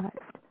arrived.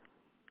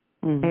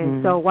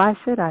 And so why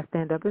should I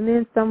stand up? And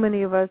then so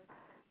many of us,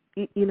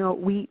 we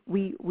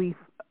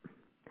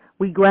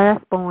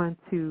grasp on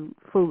to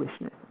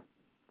foolishness.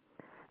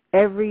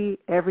 Every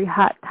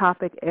hot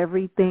topic,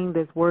 everything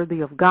that's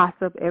worthy of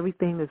gossip,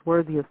 everything that's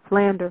worthy of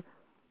slander,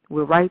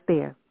 we're right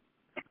there.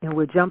 And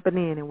we're jumping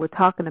in, and we're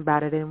talking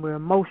about it, and we're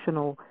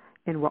emotional,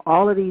 and we're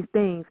all of these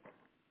things.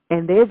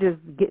 And they're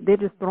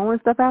just throwing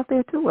stuff out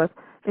there to us.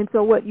 And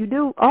so what you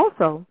do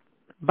also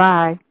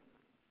by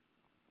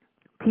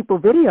people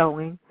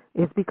videoing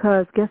is,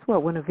 because guess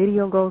what? When a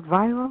video goes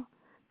viral,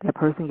 that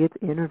person gets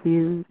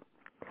interviewed.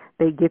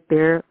 They get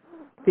their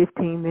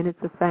 15 minutes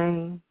of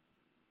fame.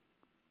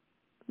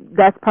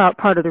 That's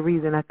part of the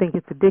reason I think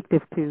it's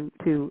addictive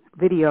to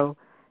video,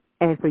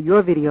 and for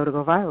your video to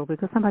go viral,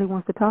 because somebody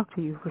wants to talk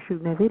to you for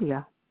shooting that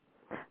video.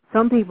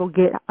 Some people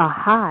get a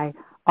high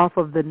off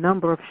of the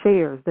number of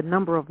shares, the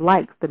number of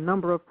likes, the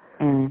number of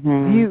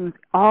views,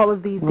 all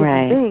of these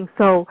different things.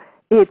 So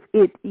it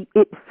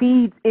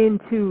feeds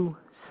into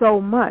so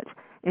much.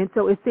 And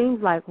so it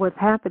seems like what's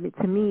happening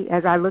to me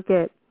as I look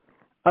at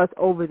us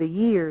over the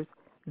years,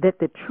 that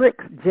the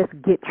tricks just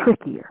get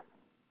trickier.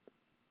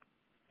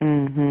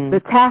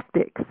 The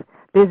tactics,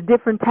 there's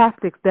different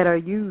tactics that are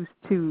used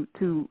to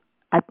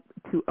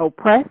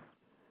oppress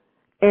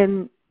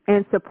and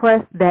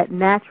suppress that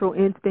natural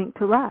instinct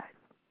to rise.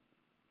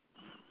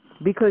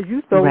 Because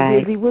you're so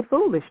busy with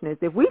foolishness.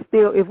 If we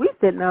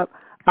sitting up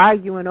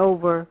arguing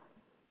over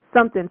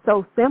something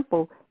so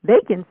simple, they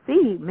can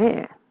see,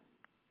 man,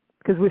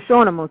 because we're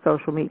showing them on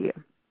social media.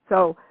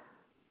 So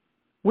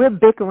we're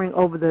bickering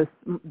over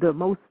the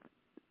most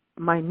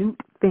minute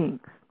things.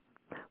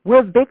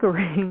 We're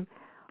bickering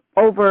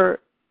over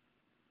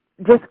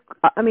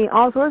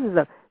all sorts of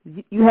stuff.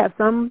 You have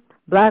some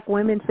black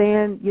women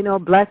saying,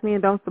 black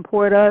men don't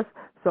support us.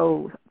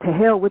 So to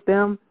hell with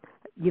them,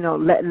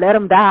 let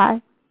them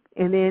die.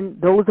 And then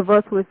those of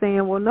us who are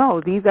saying, well,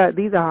 no, these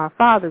are our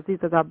fathers, these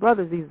are our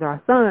brothers, these are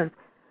our sons,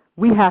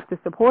 we have to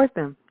support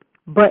them.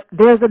 But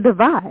there's a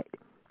divide.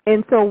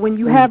 And so when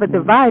you have a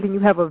divide and you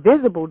have a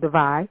visible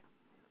divide,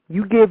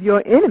 you give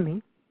your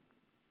enemy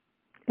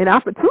an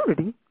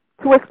opportunity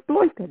to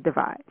exploit that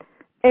divide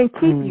and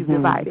keep you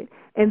divided.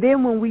 And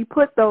then when we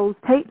put those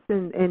tapes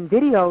and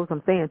videos,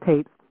 I'm saying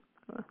tapes,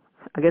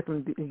 I guess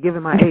I'm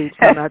giving my age,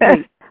 so not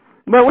tapes.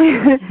 But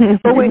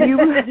when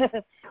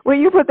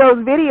you put those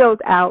videos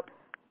out,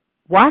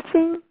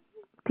 watching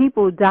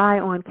people die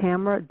on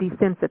camera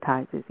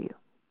desensitizes you.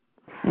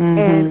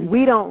 And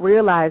we don't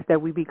realize that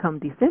we become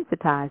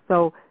desensitized.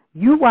 So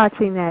you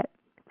watching that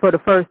for the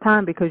first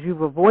time because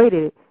you've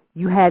avoided it,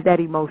 you had that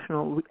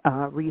emotional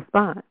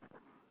response.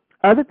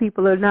 Other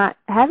people are not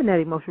having that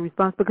emotional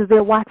response because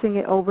they're watching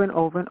it over and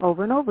over and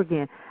over and over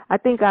again. I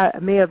think I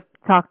may have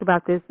talked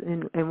about this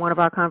in one of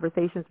our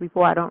conversations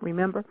before. I don't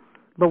remember.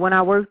 But when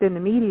I worked in the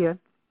media,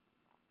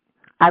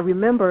 I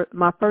remember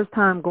my first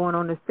time going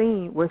on the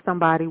scene where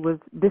somebody was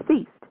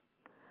deceased.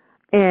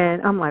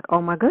 And I'm like,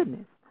 oh, my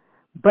goodness.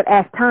 But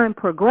as time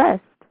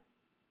progressed,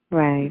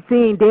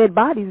 seeing dead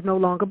bodies no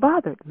longer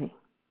bothered me.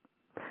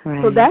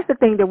 So that's the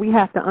thing that we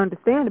have to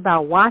understand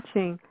about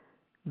watching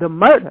the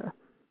murder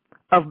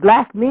of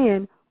black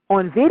men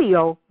on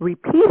video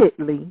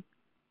repeatedly.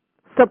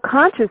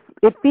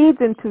 It feeds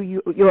into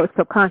your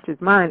subconscious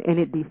mind, and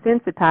it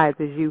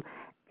desensitizes you,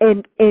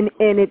 and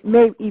it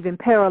may even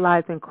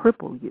paralyze and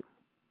cripple you.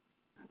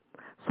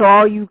 So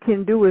all you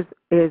can do is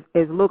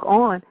look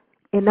on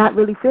and not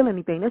really feel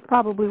anything. That's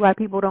probably why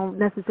people don't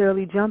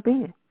necessarily jump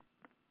in.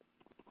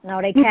 No,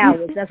 they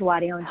cowards. That's why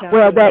they don't jump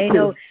in. They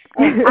know,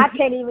 I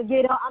can't even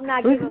get on. I'm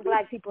not giving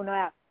black people no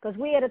out because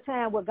we're at a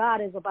time where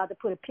God is about to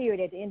put a period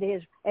at the end of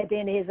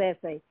his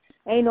essay.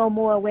 Ain't no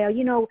more.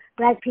 Well,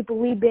 black people,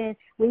 we've been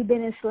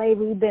in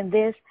slavery. We've been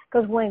this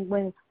because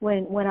when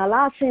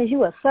Allah sends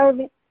you a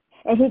servant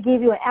and He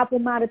give you an ample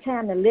amount of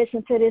time to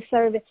listen to this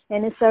servant,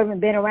 and this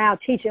servant been around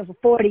teaching for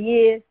 40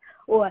 years,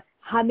 or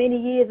how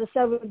many years the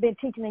servant been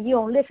teaching, and you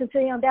don't listen to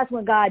him, that's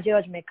when God's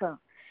judgment comes.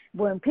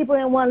 When people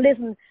didn't want to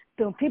listen.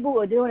 So people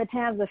were during the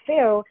times of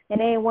Pharaoh, and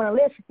they didn't want to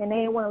listen, and they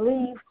didn't want to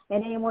leave,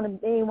 and they didn't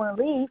want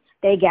to leave.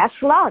 They got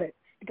slaughtered.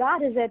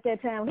 God is at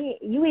that time.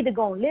 You either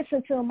gonna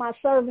listen to my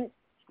servants,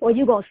 or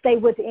you gonna stay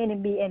with the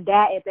enemy and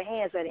die at the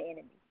hands of the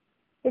enemy.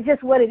 It's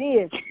just what it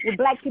is. With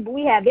black people,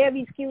 we have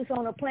every excuse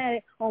on the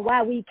planet on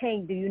why we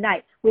can't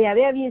unite. We have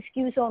every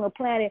excuse on the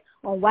planet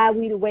on why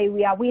we the way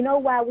we are. We know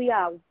why we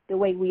are the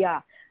way we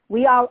are.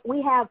 We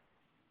have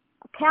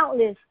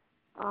countless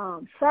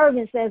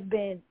servants that's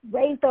been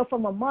raised up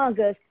from among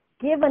us,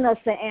 giving us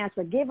the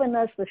answer, giving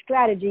us the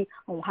strategy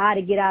on how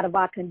to get out of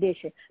our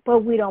condition. But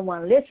we don't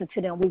want to listen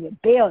to them. We're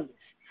rebellious.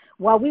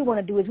 What we want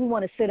to do is we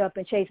want to sit up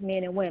and chase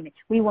men and women.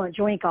 We want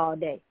to drink all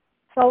day.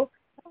 So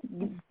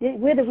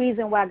we're the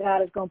reason why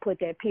God is going to put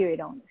that period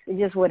on us. It's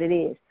just what it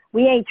is.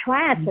 We ain't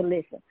trying to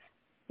listen.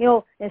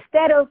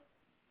 Instead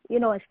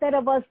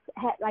of us,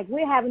 like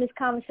we're having this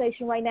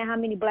conversation right now, how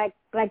many black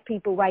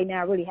people right now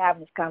are really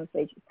having this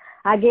conversation?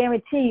 I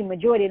guarantee you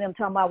majority of them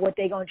talking about what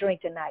they're going to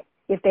drink tonight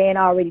if they ain't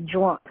already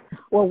drunk,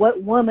 or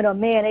what woman or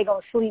man they going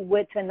to sleep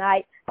with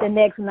tonight, the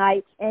next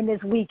night, and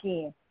this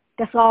weekend.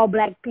 That's all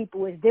black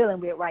people is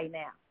dealing with right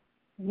now.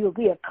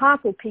 We are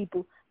conquered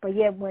people, but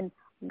yet when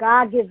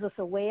God gives us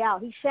a way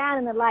out, He's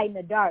shining the light in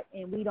the dark,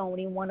 and we don't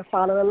even want to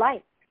follow the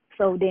light.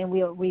 So then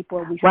we'll reap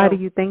what we sow. Why do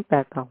you think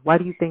that, though? Why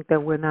do you think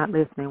that we're not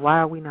listening? Why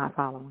are we not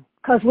following?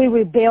 Because we're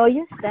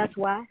rebellious. That's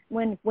why.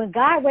 When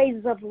God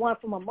raises up one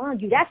from among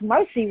you, that's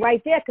mercy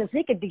right there, because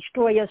He could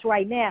destroy us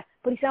right now.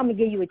 But He said, I'm going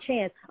to give you a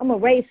chance. I'm going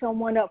to raise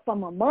someone up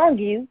from among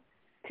you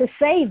to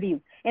save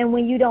you. And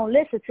when you don't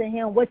listen to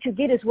Him, what you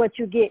get is what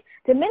you get.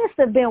 The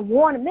minister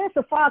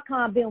Minister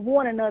Farrakhan been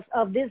warning us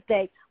of this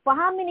day. For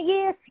how many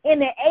years? In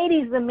the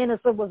 80s, the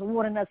minister was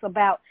warning us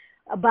about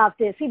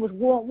this. He was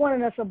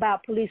warning us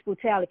about police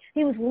brutality.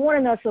 He was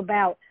warning us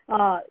about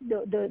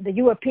the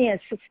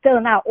Europeans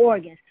stealing our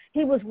organs.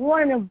 He was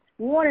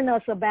warning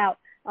us about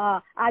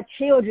our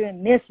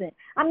children missing.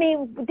 I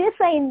mean,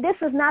 this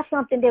is not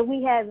something that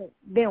we haven't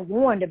been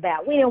warned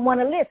about. We didn't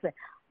want to listen.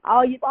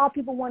 All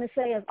people want to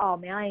say is, "Oh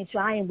man,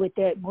 I ain't with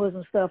that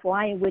Muslim stuff, or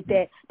I ain't with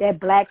that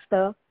black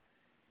stuff."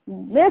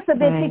 This has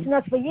been teaching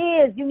us for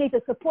years. You need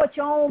to support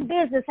your own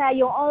business, have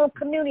your own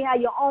community,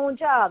 have your own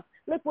jobs.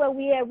 Look where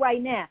we at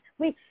right now.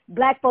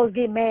 Black folks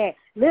get mad.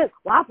 Look,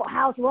 Waffle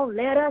House won't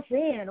let us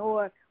in,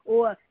 or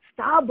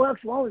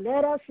Starbucks won't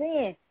let us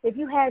in. If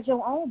you had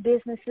your own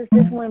businesses,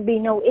 this wouldn't be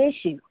no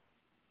issue.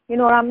 You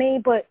know what I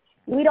mean? But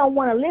we don't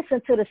want to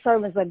listen to the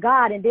servants of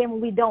God, and then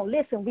when we don't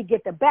listen, we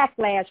get the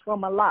backlash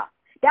from Allah.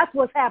 That's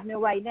what's happening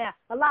right now.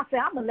 Allah said,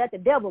 I'm going to let the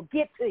devil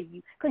get to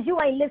you because you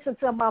ain't listening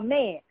to my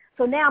man.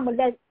 So now I'm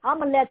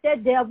gonna let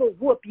that devil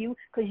whoop you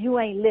because you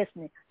ain't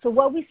listening. So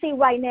what we see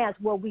right now is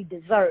what we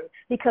deserve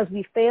because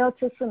we failed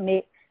to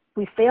submit.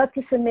 We failed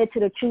to submit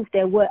to the truth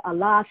that what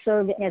Allah's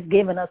servant has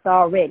given us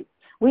already.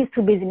 We was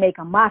too busy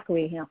making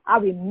mockery of him. I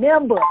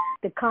remember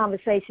the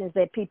conversations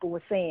that people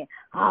were saying,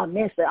 oh,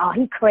 minister, oh,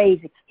 he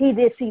crazy. He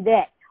this, he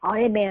that. Oh,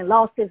 that man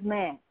lost his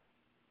man.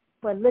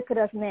 But look at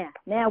us now.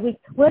 Now we're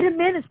the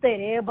minister,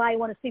 and everybody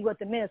want to see what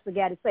the minister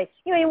got to say.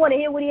 You ain't want to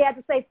hear what he had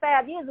to say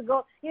 5 years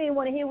ago. You ain't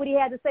want to hear what he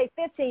had to say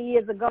 15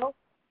 years ago.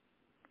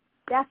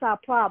 That's our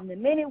problem. The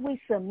minute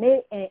we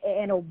submit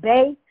and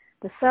obey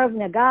the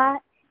servant of God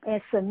and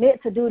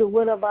submit to do the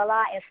will of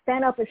Allah and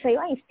stand up and say,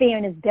 I ain't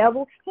fearing this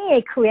devil. He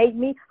ain't create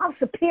me. I'm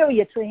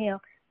superior to him.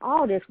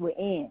 All this will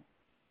end.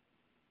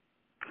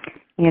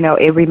 You know,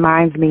 it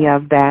reminds me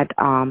of that.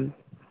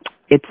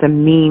 It's a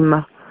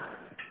meme.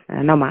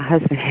 I know my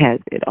husband has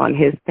it on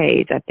his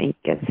page. I think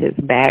it's his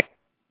back.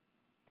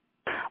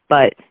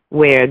 But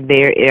where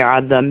there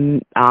are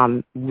the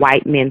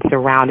white men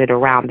surrounded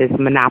around this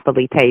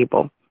Monopoly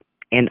table,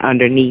 and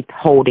underneath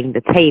holding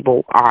the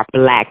table are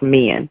black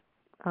men.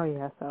 Oh,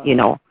 yeah. So. You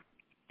know,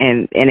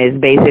 and it's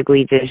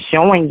basically just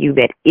showing you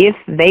that if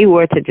they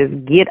were to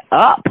just get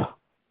up,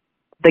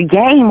 the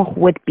game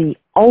would be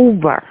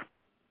over.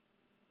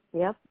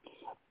 Yep.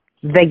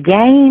 The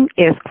game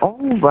is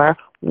over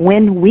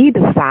when we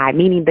decide,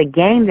 meaning the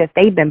game that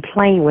they've been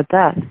playing with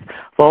us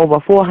for over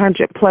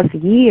 400 plus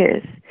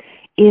years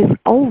is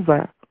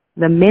over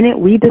the minute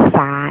we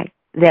decide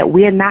that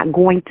we're not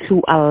going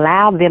to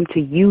allow them to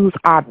use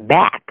our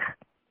back.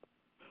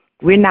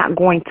 We're not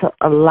going to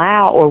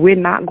allow, or we're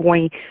not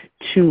going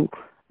to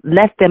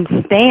let them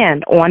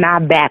stand on our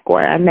back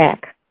or our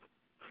neck.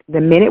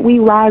 The minute we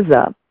rise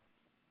up,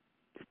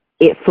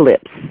 it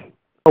flips.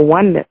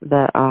 One of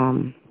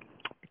the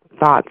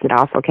thoughts that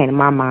also came to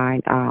my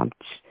mind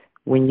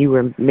when you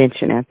were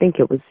mentioning, I think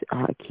it was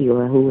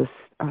Keila who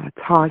was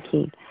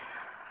talking,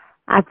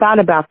 I thought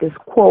about this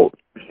quote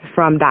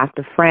from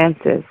Dr.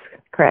 Frances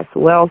Cress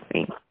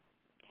Welsing,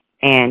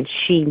 and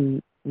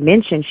she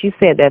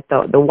said that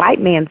the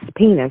white man's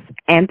penis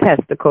and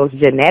testicles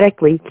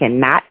genetically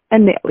cannot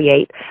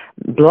annihilate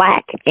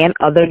black and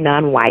other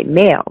non-white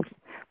males,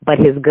 but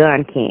his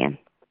gun can.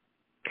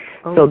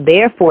 Oh. So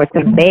therefore,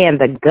 to ban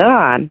the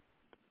gun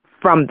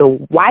from the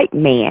white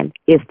man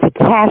is to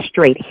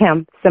castrate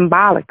him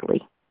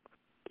symbolically.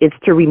 It's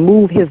to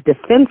remove his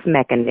defense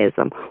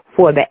mechanism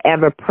for the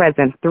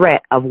ever-present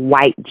threat of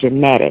white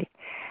genetic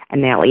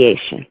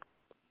annihilation.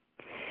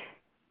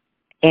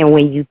 And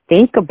when you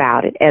think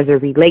about it as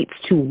it relates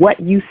to what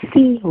you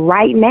see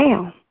right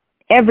now,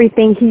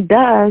 everything he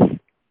does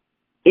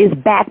is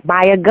backed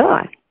by a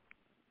gun.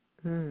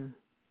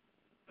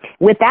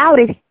 Without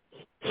it,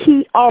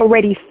 he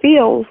already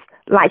feels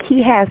like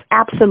he has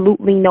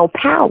absolutely no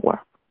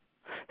power.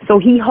 So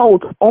he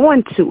holds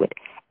on to it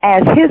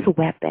as his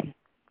weapon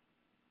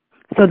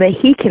so that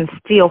he can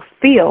still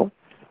feel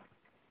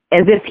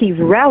as if he's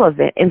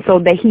relevant, and so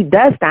that he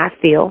does not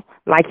feel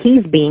like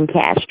he's being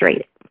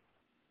castrated.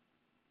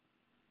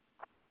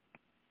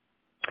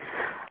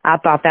 I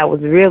thought that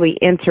was really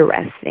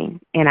interesting,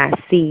 and I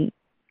see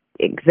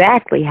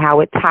exactly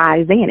how it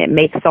ties in. It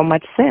makes so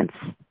much sense,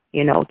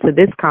 you know, to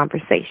this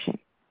conversation.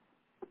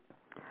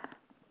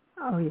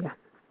 Oh, yeah.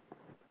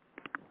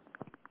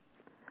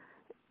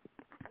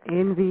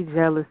 Envy,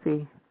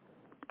 jealousy,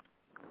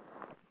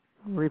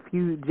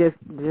 refuse, just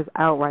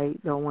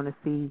outright don't want to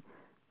see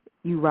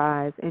you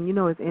rise. And, you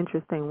know, it's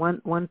interesting.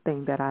 One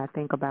thing that I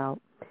think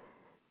about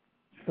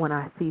when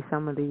I see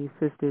some of these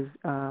sisters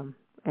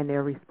and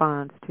their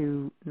response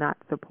to not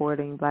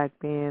supporting black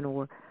men,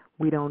 or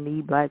we don't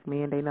need black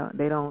men,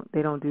 they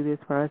don't do this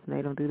for us and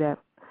they don't do that.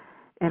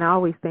 And I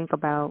always think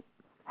about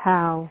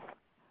how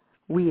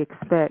we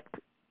expect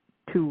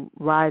to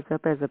rise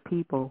up as a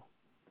people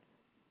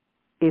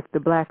if the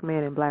black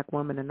man and black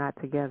woman are not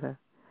together.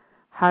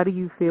 How do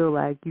you feel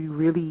like you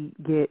really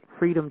get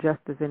freedom,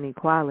 justice, and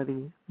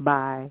equality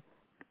by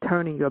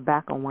turning your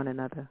back on one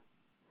another,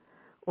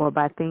 or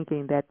by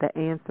thinking that the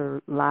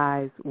answer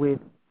lies with,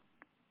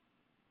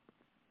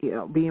 you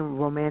know, being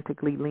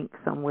romantically linked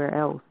somewhere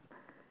else?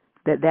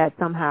 That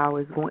somehow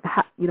is going.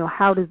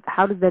 How does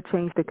that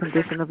change the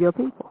condition of your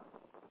people,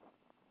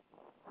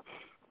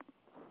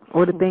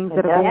 or the things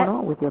that are going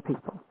on with your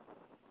people?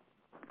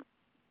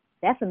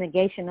 That's a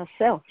negation of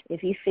self.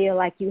 If you feel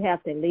like you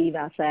have to leave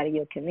outside of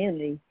your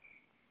community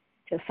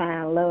to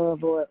find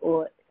love,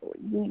 or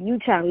you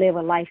trying to live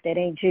a life that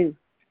ain't you,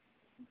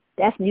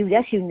 that's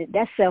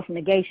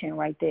self-negation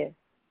right there.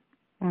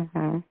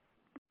 Mm-hmm.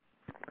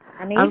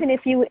 I mean, even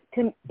if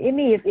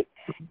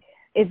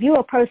you're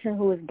a person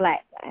who is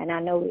black, and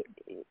I know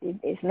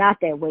it's not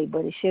that way,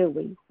 but it should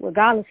be,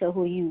 regardless of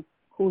who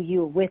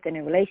you're with in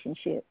a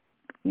relationship,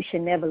 you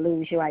should never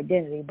lose your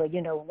identity. But,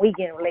 you know, when we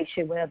get in a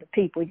relationship with other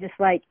people, just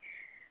like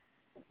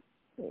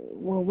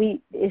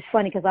it's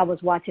funny because I was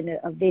watching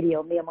a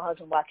video, me and my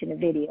husband watching a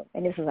video,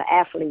 and this was an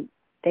athlete.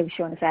 They were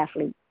showing this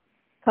athlete.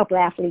 A couple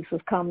of athletes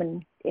was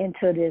coming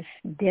into this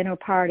dinner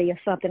party or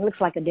something. It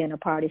looks like a dinner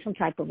party, some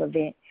type of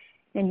event.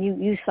 And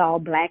you saw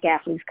black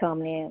athletes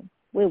coming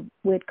in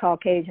with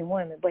Caucasian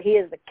women. But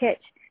here's the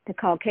catch. The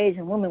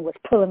Caucasian woman was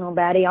pulling them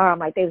by the arm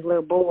like they was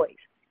little boys.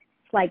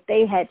 like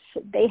they had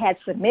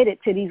submitted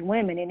to these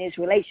women in this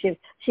relationship.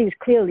 She was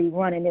clearly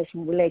running this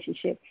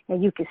relationship,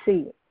 and you can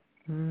see it.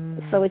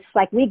 So it's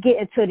like we get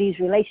into these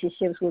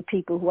relationships with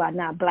people who are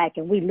not black,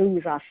 and we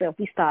lose ourselves.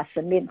 We start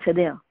submitting to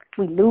them.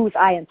 We lose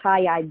our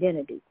entire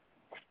identity.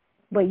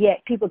 But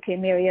yet people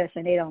can marry us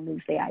and they don't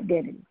lose their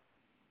identity.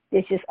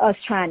 It's just us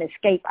trying to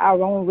escape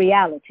our own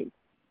reality.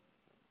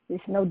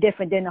 It's no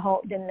different than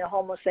the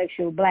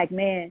homosexual black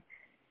man.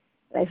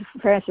 As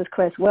Francis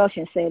Cress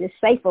Welsing said, it's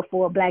safer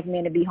for a black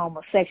man to be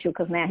homosexual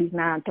because now he's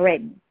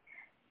non-threatening.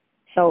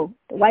 So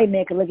the white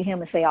man could look at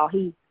him and say, oh,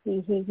 he's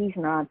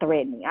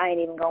non-threatening. I ain't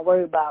even going to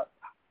worry about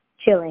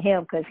killing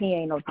him because he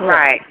ain't no threat.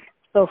 Right.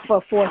 So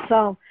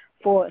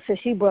so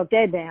she broke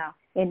that down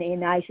in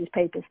the ISIS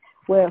papers,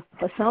 where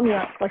for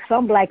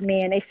some black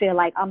men, they feel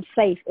like I'm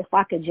safe if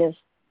I could just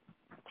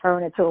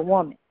turn into a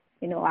woman.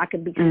 You know, I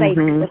could be safe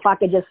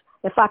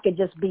if I could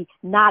just be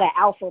not an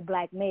alpha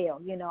black male.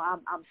 You know,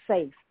 I'm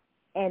safe.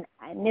 And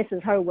this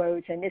is her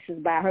words, and this is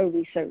by her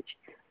research.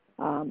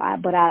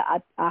 But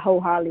I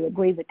wholeheartedly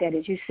agree with that.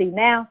 As you see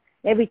now,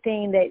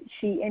 everything that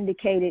she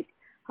indicated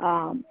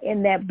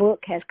in that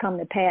book has come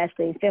to pass.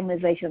 The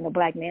feminization of the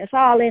black man. It's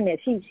all in there.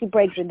 She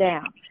breaks it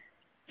down.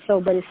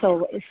 But it's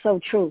so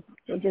true.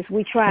 It's just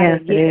we try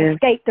to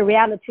escape the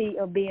reality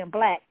of being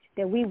black,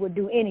 that we would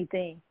do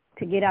anything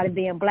to get out of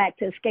being black,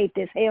 to escape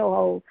this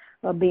hellhole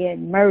of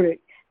being murdered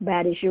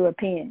by this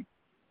European.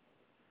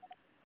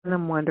 And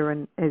I'm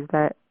wondering,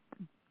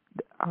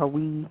 are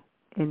we,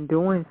 in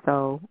doing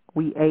so,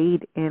 we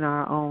aid in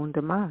our own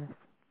demise?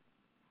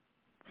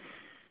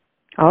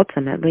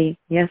 Ultimately,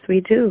 yes,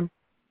 we do.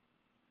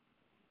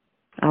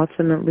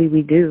 Ultimately,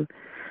 we do.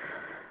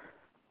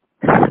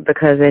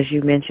 Because as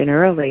you mentioned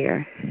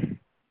earlier,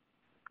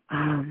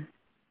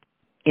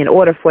 in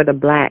order for the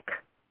black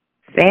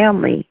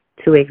family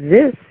to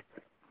exist,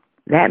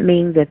 that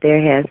means that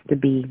there has to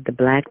be the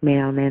black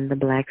male and the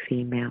black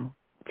female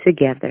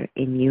together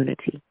in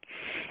unity.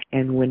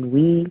 And when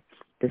we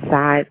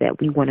decide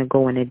that we want to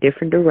go in a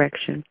different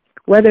direction,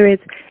 whether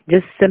it's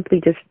just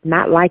simply just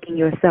not liking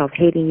yourself,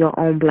 hating your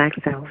own black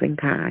self and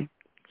kind,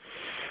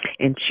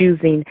 and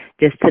choosing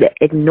just to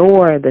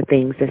ignore the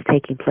things that's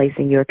taking place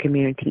in your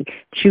community,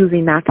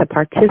 choosing not to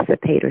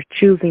participate, or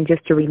choosing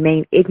just to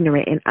remain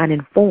ignorant and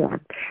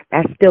uninformed,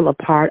 that's still a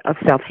part of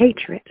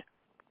self-hatred.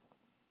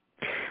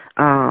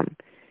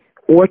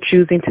 Or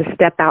choosing to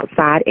step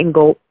outside and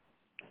go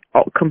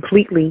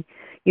completely,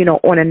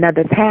 on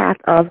another path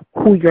of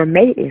who your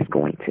mate is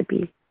going to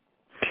be.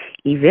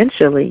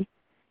 Eventually,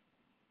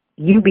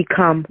 you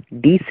become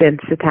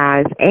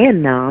desensitized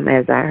and numb,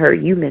 as I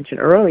heard you mention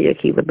earlier,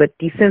 Keela, but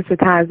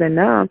desensitized and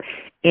numb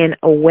in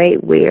a way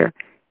where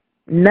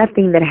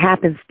nothing that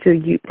happens to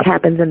you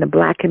happens in the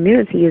black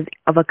community is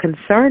of a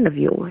concern of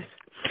yours.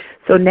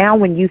 So now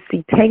when you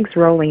see tanks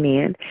rolling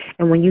in,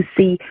 and when you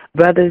see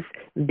brothers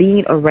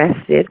being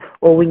arrested,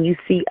 or when you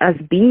see us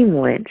being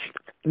lynched,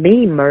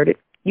 being murdered,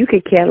 you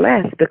could care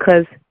less,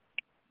 because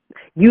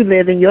you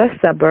live in your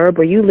suburb,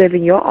 or you live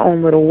in your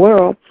own little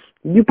world.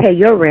 You pay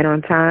your rent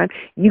on time.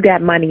 You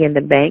got money in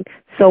the bank.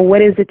 So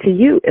what is it to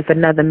you if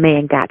another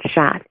man got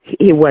shot?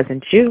 It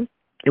wasn't you.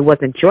 It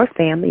wasn't your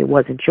family. It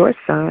wasn't your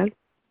son.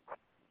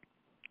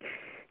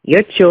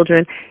 Your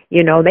children,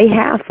 they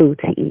have food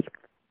to eat.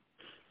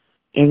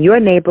 In your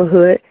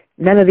neighborhood,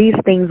 none of these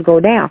things go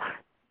down.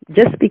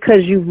 Just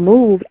because you've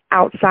moved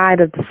outside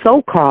of the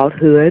so-called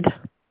hood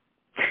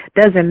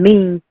doesn't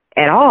mean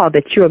at all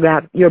that you're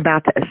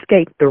about to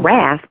escape the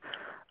wrath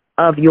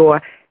of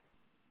your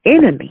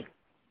enemy.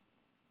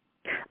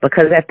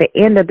 Because at the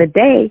end of the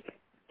day,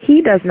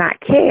 he does not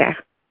care.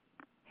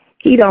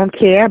 He don't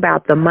care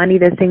about the money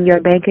that's in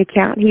your bank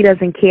account. He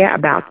doesn't care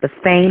about the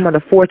fame or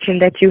the fortune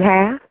that you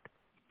have.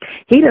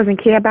 He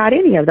doesn't care about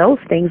any of those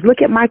things.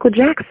 Look at Michael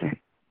Jackson.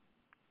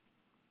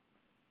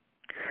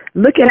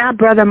 Look at our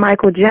brother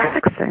Michael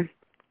Jackson,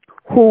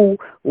 who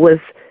was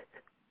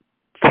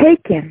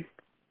taken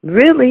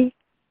really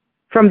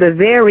from the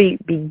very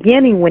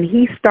beginning when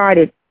he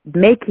started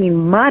making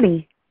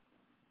money,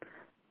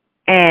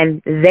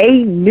 and they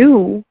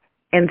knew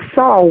and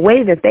saw a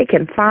way that they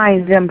can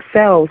find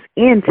themselves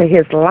into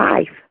his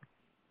life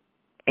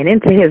and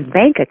into his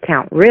bank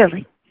account,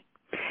 really.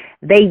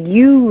 They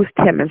used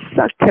him and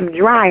sucked him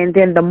dry, and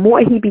then the more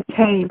he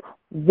became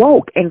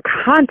woke and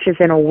conscious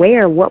and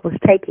aware of what was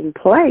taking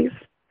place,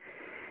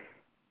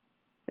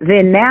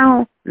 then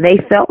now they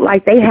felt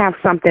like they have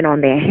something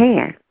on their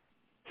hand.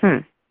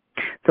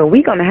 So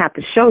we're going to have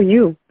to show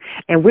you,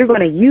 and we're going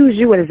to use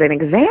you as an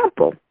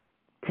example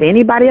to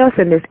anybody else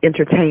in this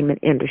entertainment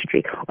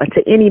industry, or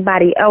to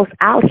anybody else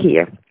out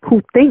here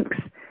who thinks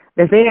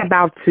that they're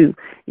about to,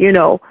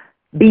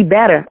 be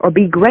better or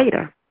be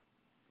greater.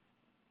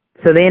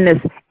 So then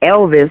it's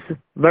Elvis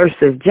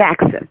versus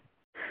Jackson.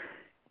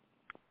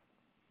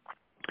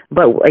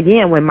 But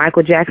again, when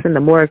Michael Jackson, the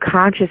more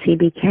conscious he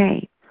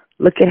became,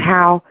 look at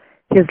how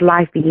his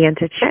life began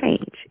to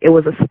change. It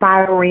was a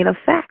spiraling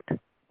effect.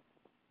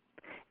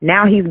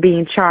 Now he's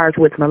being charged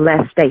with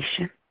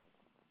molestation.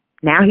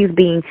 Now he's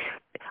being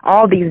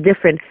all these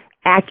different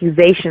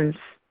accusations,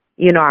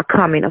 are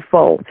coming to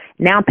fold.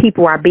 Now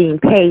people are being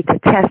paid to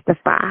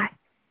testify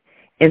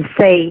and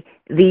say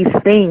these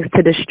things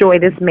to destroy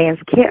this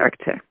man's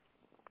character.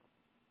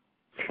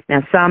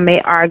 Now, some may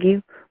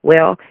argue,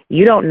 well,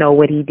 you don't know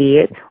what he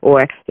did,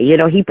 or,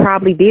 he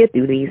probably did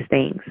do these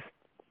things.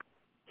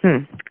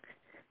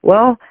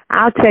 Well,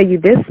 I'll tell you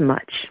this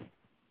much.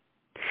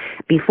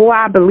 Before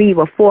I believe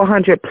a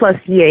 400-plus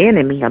year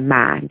enemy of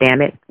mine,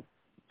 damn it,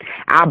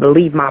 I'll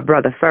believe my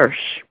brother first.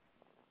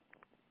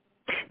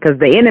 Because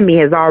the enemy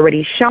has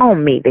already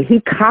shown me that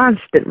he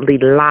constantly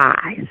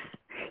lies.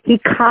 He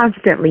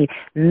constantly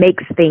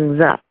makes things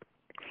up.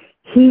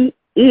 He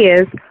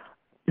is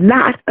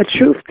not a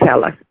truth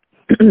teller.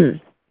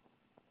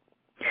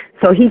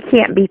 So he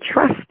can't be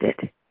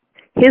trusted.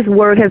 His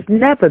word has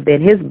never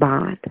been his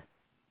bond.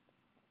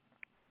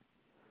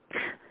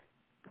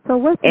 So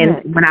what's and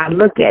next? When I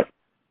look at,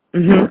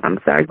 I'm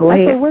sorry, go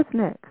ahead. So what's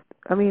next?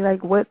 I mean,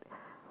 like what's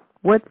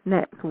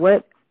next?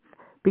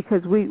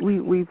 Because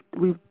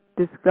we've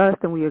discussed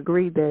and we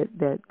agreed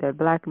that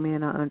black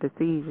men are under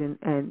siege,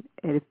 and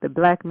if the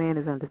black man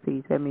is under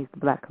siege, that means the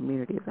black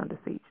community is under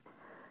siege.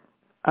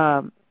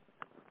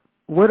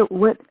 What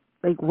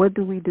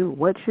do we do?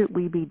 What should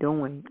we be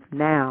doing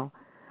now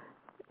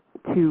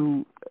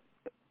to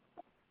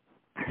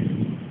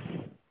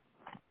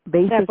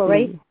basically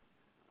separate?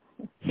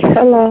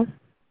 Hello.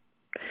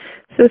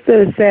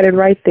 Sister said it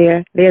right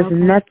there. There's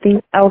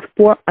nothing else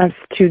for us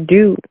to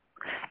do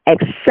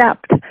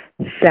except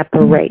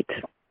separate.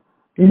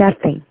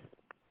 Nothing,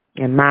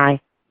 in my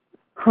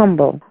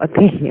humble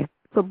opinion.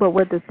 So, but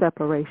what does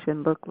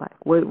separation look like?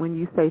 When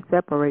you say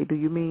separate, do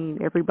you mean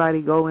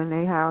everybody go in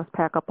their house,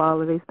 pack up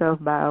all of their stuff,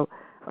 buy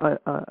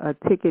a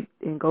ticket,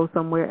 and go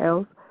somewhere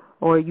else?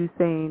 Or are you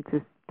saying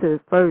to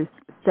first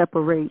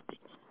separate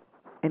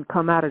and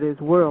come out of this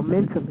world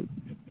mentally?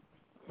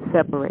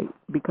 Separate,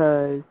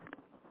 because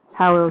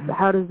how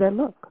does that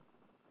look?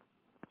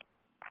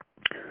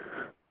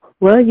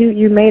 Well,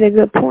 you made a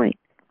good point.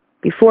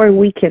 Before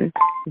we can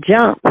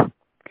jump,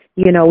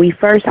 we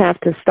first have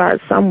to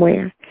start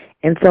somewhere.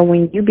 And so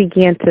when you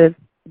begin to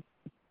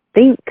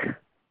think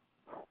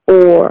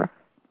or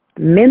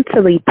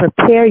mentally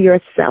prepare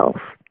yourself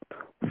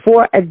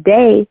for a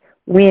day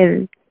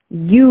when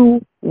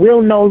you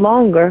will no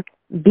longer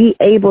be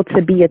able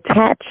to be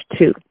attached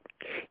to,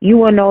 you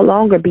will no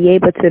longer be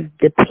able to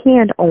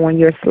depend on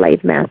your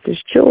slave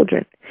master's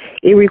children.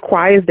 It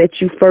requires that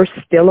you first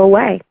steal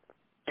away.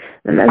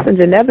 The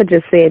messenger never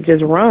just said,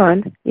 just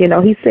run.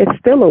 He said,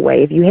 steal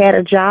away. If you had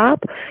a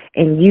job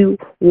and you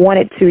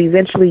wanted to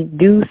eventually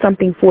do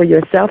something for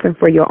yourself and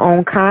for your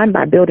own kind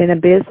by building a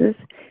business,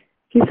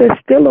 he said,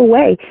 steal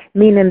away,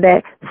 meaning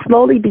that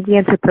slowly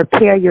begin to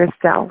prepare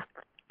yourself.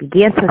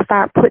 Begin to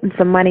start putting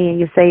some money in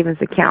your savings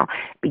account.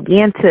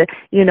 Begin to,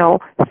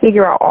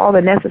 figure out all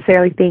the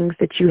necessary things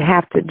that you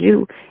have to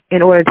do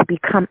in order to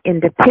become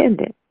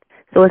independent.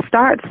 So it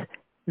starts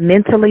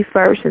mentally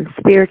first and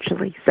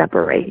spiritually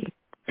separating.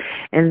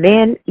 And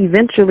then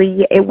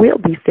eventually it will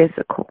be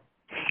physical.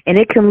 And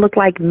it can look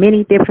like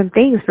many different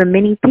things for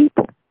many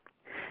people.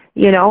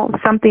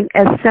 Something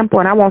as simple,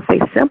 and I won't say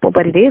simple,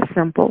 but it is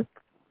simple.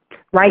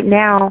 Right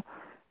now,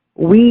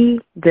 we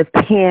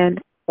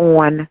depend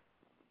on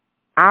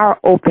our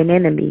open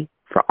enemy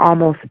for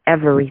almost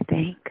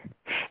everything.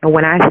 And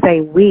when I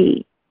say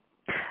we,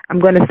 I'm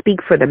going to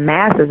speak for the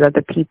masses of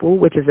the people,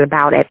 which is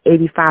about at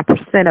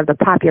 85% of the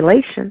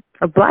population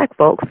of black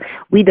folks.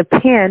 We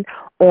depend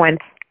on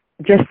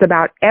just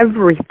about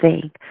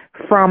everything,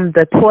 from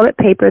the toilet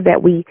paper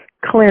that we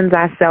cleanse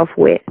ourselves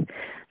with,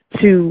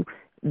 to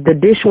the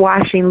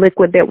dishwashing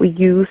liquid that we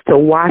use to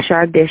wash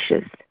our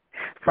dishes,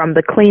 from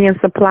the cleaning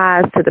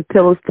supplies to the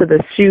pillows to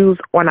the shoes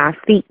on our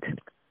feet.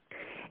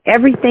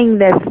 Everything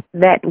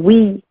that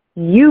we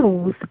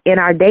use in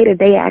our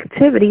day-to-day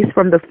activities,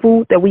 from the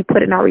food that we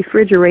put in our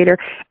refrigerator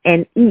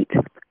and eat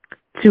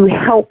to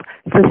help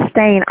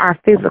sustain our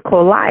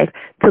physical life,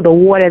 to the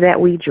water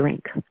that we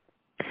drink.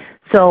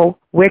 So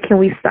where can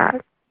we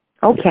start?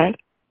 Okay.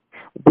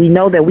 We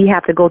know that we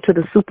have to go to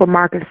the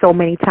supermarket so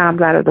many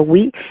times out of the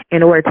week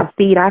in order to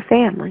feed our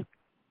family.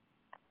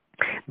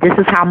 This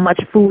is how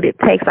much food it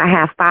takes. I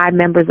have 5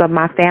 members of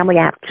my family.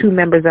 I have 2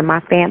 members of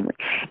my family.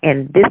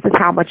 And this is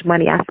how much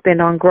money I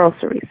spend on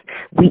groceries.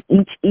 We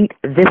each eat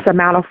this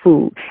amount of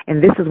food,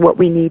 and this is what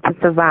we need to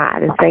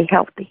survive and stay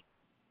healthy.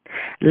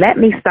 Let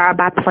me start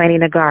by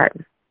planting a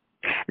garden.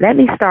 Let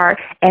me start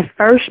at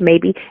first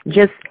maybe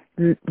just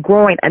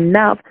growing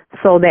enough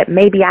so that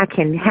maybe I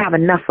can have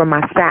enough for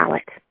my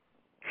salad.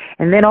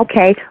 And then,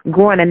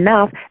 growing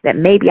enough that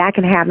maybe I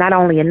can have not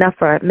only enough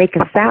for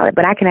making salad,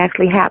 but I can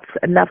actually have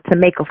enough to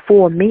make a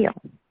full meal.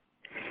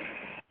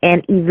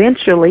 And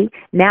eventually,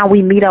 now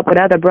we meet up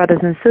with other brothers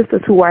and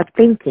sisters who are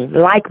thinking,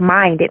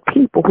 like-minded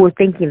people who are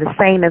thinking the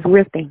same as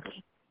we're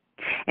thinking.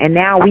 And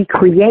now we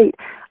create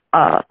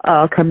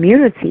a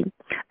community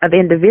of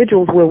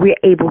individuals where we're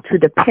able to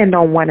depend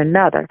on one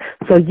another.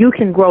 So you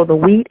can grow the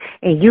wheat,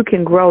 and you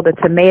can grow the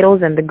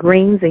tomatoes and the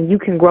greens, and you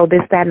can grow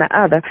this, that, and the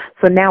other.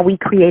 So now we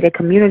create a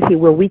community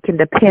where we can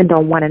depend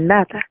on one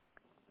another.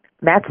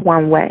 That's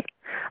one way.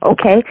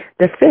 Okay,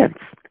 defense.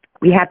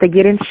 We have to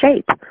get in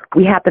shape.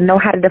 We have to know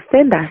how to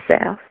defend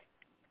ourselves.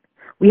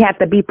 We have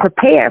to be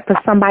prepared for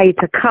somebody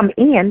to come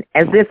in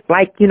as if,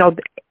 like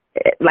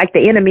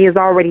the enemy is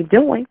already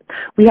doing.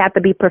 We have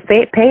to be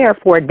prepared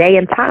for a day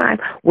and time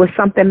where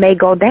something may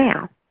go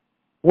down.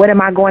 What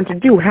am I going to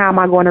do? How am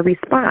I going to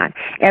respond?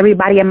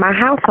 Everybody in my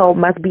household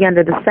must be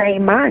under the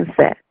same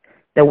mindset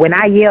that when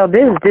I yell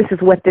this is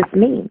what this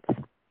means.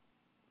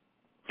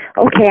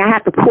 Okay, I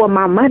have to pull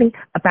my money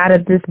up out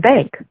of this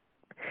bank.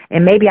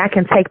 And maybe I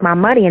can take my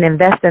money and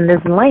invest in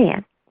this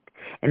land.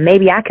 And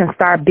maybe I can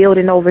start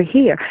building over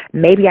here.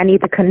 Maybe I need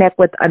to connect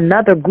with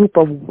another group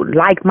of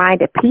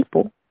like-minded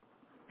people.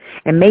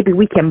 And maybe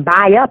we can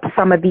buy up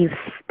some of these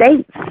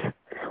states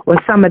or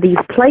some of these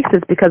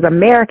places because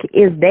America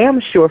is damn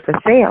sure for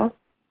sale.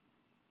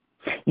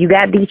 You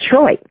got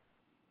Detroit.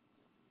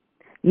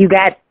 You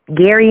got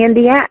Gary,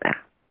 Indiana.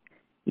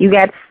 You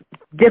got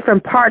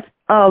different parts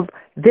of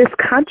this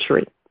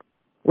country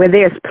where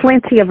there's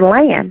plenty of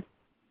land.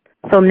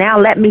 So now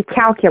let me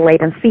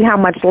calculate and see how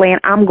much land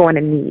I'm going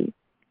to need.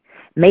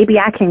 Maybe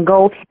I can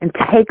go and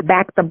take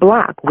back the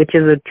block, which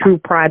is a true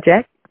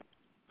project,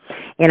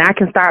 and I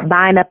can start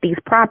buying up these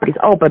properties.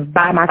 Oh, but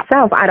by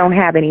myself, I don't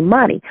have any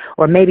money,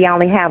 or maybe I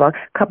only have a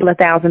couple of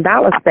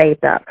 $1,000s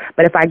saved up.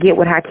 But if I get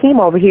with Hakeem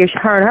over here,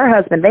 her and her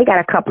husband, they got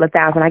a couple of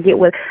thousand. I get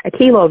with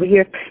Akil over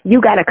here,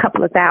 you got a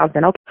couple of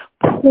thousand. Okay,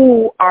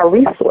 pool our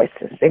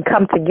resources and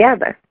come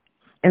together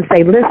and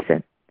say,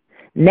 listen,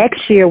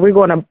 next year we're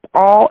going to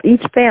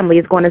each family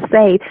is going to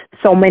save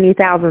so many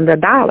thousands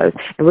of dollars,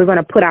 and we're going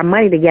to put our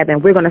money together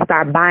and we're going to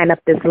start buying up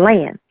this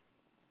land.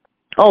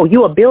 Oh,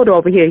 you a builder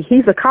over here.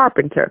 He's a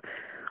carpenter.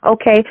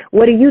 Okay,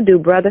 what do you do,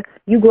 brother?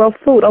 You grow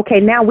food. Okay,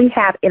 now we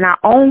have in our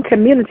own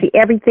community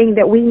everything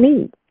that we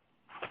need.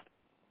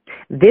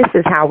 This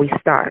is how we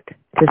start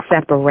to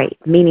separate,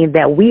 meaning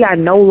that we are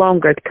no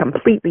longer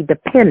completely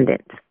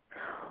dependent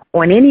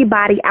on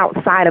anybody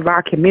outside of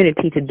our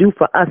community to do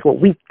for us what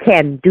we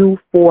can do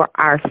for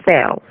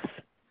ourselves.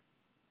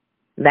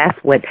 That's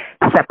what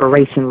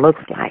separation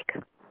looks like.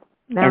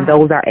 No. And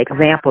those are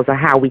examples of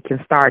how we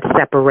can start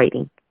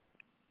separating.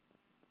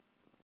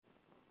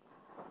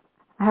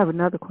 I have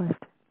another question.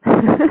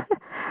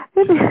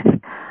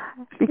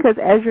 Because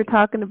as you're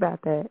talking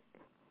about that,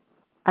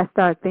 I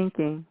start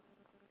thinking,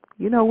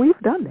 we've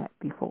done that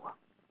before.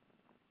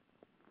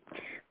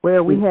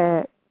 Where we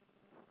had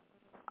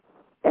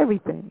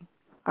everything.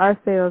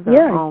 Ourselves,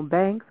 our own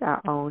banks,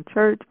 our own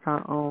church,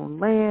 our own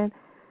land.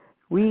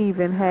 We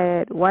even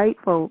had white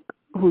folk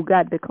who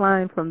got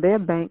declined from their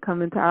bank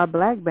coming to our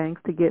black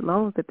banks to get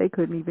loans that they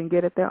couldn't even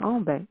get at their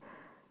own bank.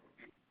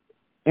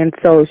 And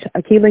so,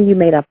 Akilah, you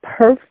made a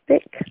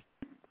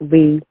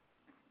perfectly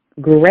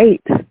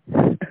great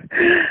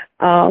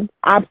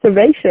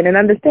observation and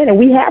understanding.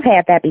 We have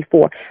had that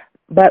before.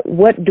 But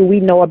what do we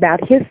know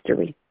about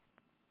history?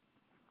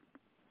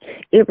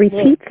 It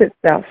repeats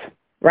itself,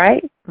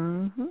 right?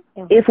 Mm-hmm.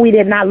 If we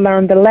did not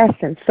learn the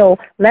lesson. So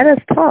let us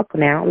talk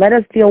now. Let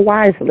us deal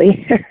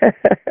wisely,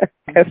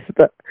 as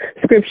the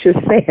scripture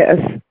says.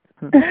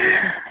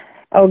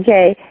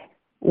 Okay,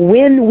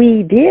 when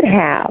we did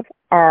have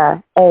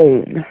our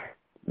own,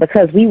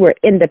 because we were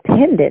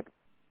independent,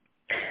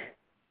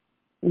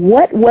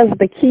 what was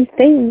the key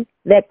thing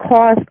that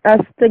caused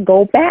us to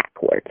go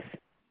backwards?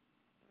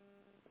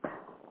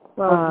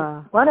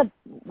 Well, one of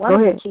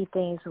the key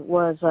things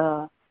was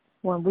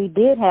when we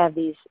did have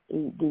these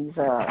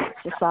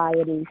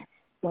societies.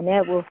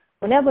 Whenever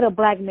the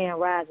black man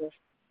rises,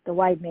 the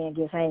white man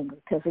gets angry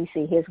because he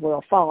see his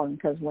world falling.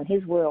 Because when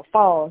his world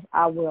falls,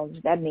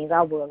 that means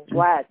our world is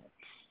rising.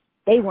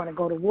 They want to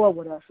go to war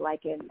with us,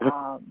 like in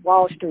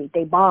Wall Street.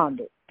 They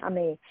bombed it. I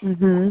mean,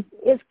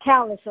 it's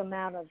countless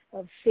amount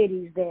of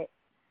cities that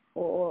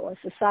or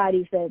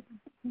societies that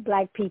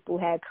black people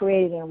had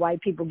created, and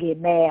white people get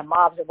mad.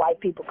 Mobs of white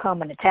people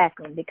come and attack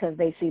them because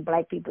they see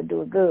black people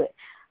do it good.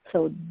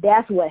 So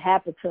that's what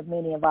happened to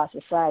many of our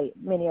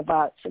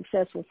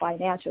successful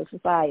financial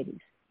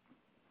societies.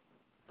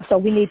 So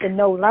we need to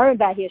learn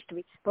about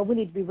history, but we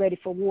need to be ready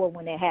for war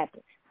when it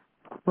happens.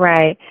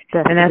 Right,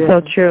 and that's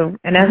so true.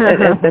 And that's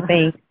the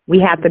thing. We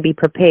have to be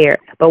prepared.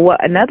 But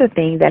another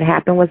thing that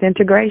happened was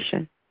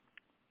integration.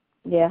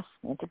 Yes,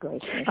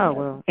 integration. Oh,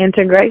 well.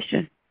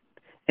 Integration.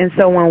 And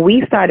so when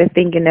we started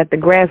thinking that the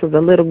grass was a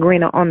little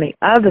greener on the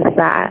other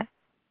side,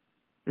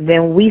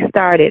 then we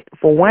started,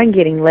 for one,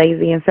 getting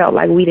lazy and felt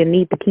like we didn't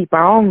need to keep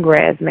our own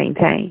grass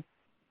maintained.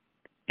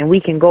 And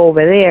we can go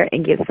over there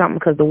and get something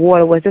because the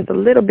water was just a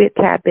little bit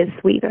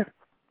sweeter.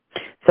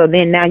 So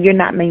then now you're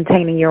not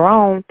maintaining your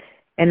own,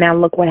 and now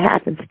look what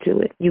happens to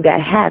it. You got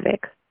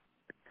havoc.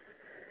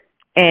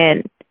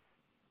 And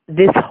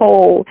this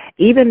whole,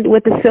 even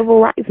with the civil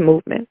rights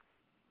movement,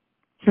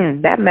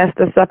 that messed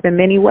us up in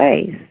many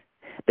ways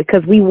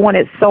because we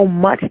wanted so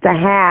much to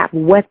have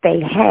what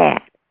they had.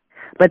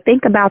 But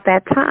think about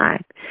that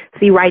time.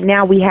 See, right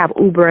now we have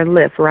Uber and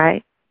Lyft,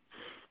 right?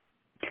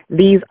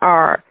 These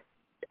are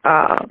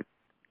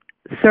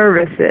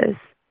services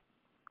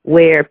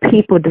where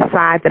people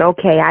decide that,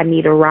 okay, I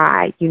need a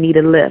ride, you need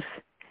a Lyft.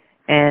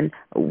 and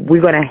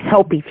we're going to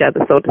help each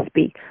other, so to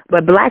speak.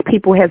 But black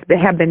people have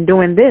been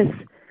doing this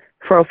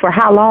for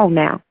how long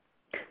now?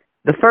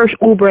 The first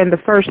Uber and the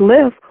first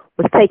Lyft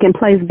was taking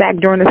place back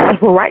during the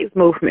Civil Rights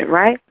Movement,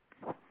 right?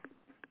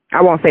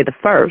 I won't say the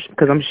first,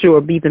 because I'm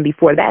sure even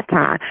before that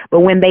time.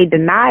 But when they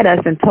denied us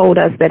and told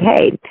us that,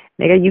 hey,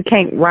 nigga, you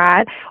can't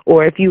ride,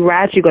 or if you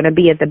ride, you're going to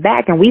be at the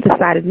back, and we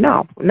decided,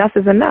 no, enough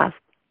is enough.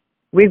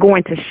 We're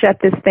going to shut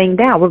this thing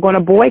down. We're going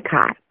to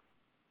boycott.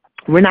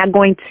 We're not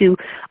going to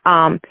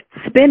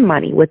spend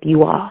money with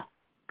you all.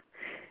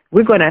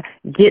 We're going to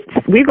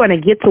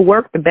get to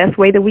work the best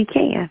way that we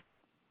can.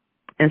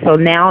 And so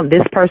now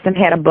this person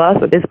had a bus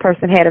or this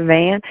person had a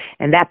van,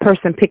 and that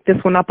person picked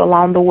this one up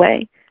along the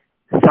way.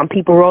 Some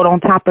people rode on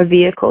top of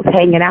vehicles,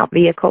 hanging out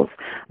vehicles,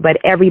 but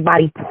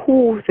everybody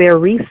pools their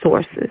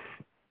resources.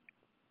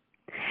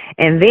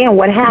 And then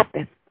what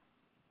happened?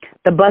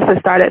 The buses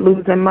started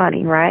losing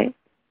money, right?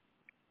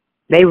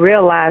 They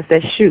realized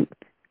that, shoot,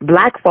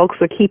 black folks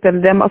were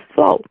keeping them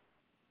afloat.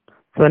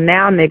 So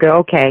now, nigga,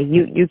 okay,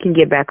 you can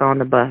get back on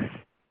the bus.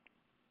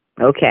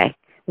 Okay.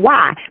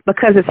 Why?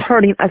 Because it's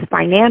hurting us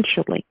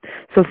financially.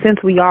 So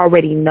since we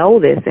already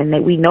know this and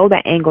that we know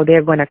the angle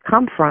they're going to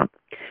come from,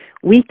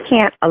 we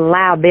can't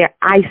allow their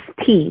iced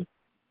tea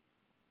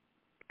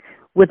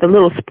with a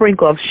little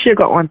sprinkle of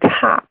sugar on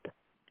top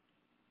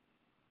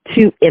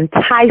to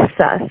entice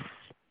us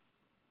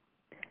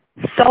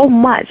so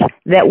much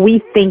that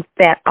we think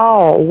that,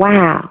 oh,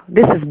 wow,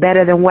 this is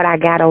better than what I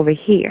got over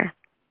here.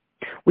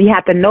 We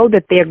have to know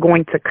that they're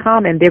going to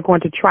come and they're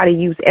going to try to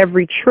use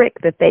every trick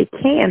that they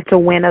can to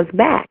win us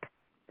back.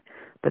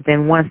 But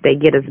then once they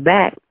get us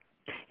back,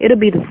 it'll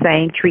be the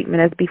same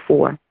treatment as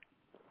before.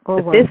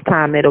 But this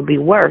time it'll be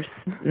worse.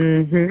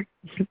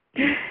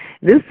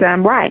 This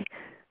time, right.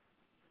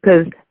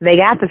 Because they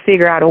got to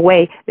figure out a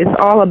way. It's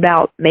all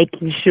about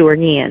making sure,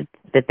 again,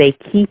 that they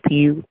keep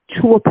you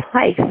to a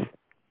place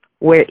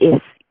where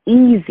it's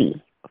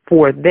easy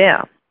for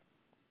them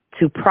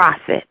to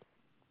profit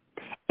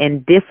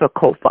and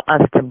difficult for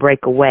us to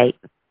break away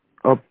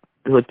or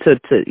to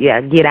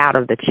get out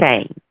of the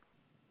chain.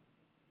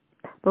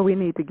 But we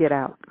need to get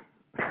out.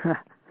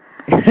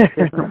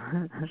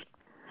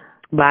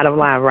 Bottom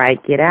line,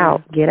 right? Get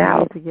out. Get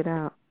out. We need to get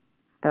out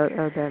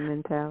of that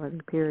mentality,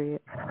 period.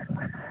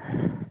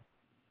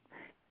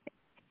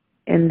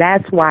 And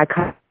that's why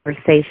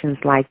conversations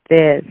like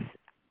this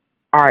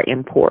are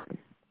important.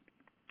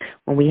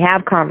 When we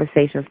have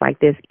conversations like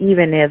this,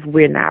 even if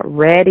we're not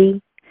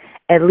ready,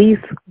 at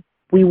least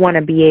we want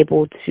to be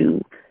able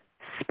to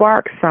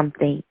spark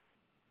something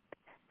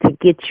to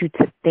get you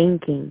to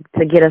thinking,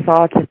 to get us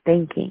all to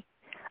thinking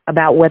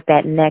about what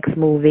that next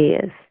move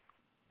is.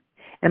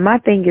 And my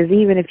thing is,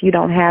 even if you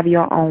don't have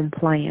your own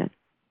plan,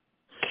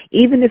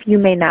 even if you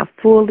may not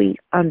fully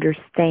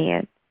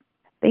understand,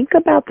 think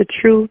about the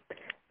truth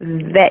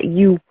that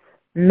you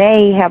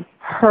may have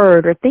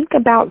heard, or think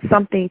about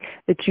something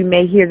that you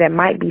may hear that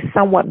might be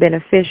somewhat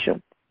beneficial.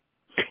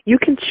 You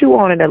can chew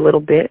on it a little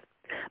bit,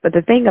 but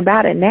the thing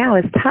about it now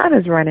is time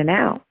is running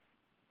out.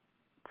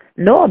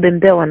 Noah been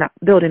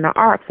building the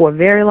ark for a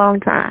very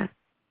long time.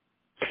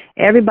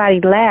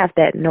 Everybody laughed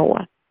at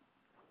Noah.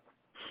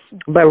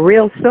 But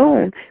real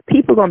soon,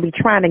 people are going to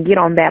be trying to get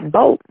on that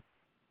boat.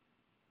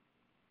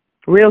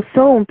 Real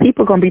soon,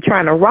 people are going to be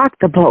trying to rock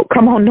the boat.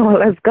 Come on, Noah,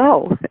 let's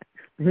go.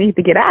 We need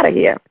to get out of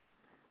here.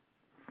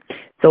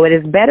 So it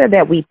is better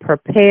that we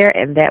prepare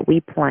and that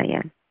we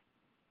plan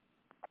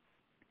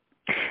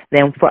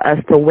than for us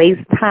to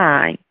waste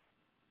time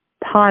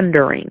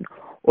pondering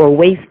or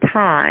waste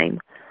time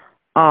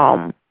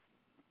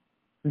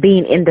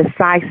being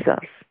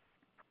indecisive,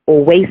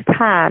 or waste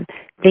time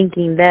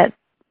thinking that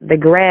the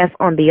grass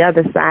on the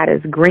other side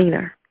is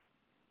greener.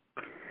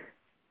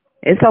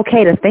 It's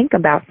okay to think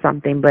about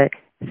something, but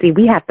see,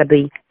 we have to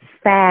be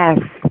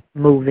fast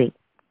moving,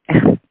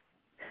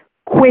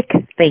 quick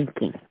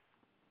thinking,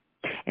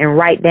 and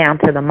right down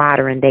to the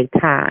modern day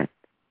time,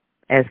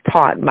 as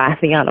taught by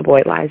the Honorable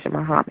Elijah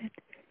Muhammad,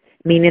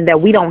 meaning that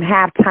we don't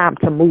have time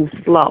to move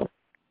slow.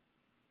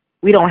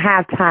 We don't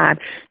have time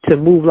to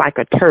move like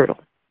a turtle.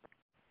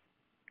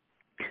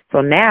 So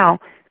now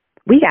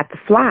we got to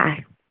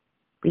fly.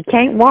 We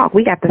can't walk.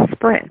 We got to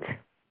sprint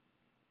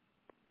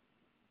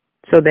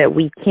so that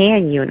we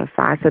can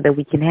unify, so that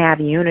we can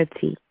have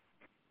unity.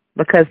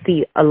 Because,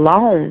 see,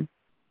 alone,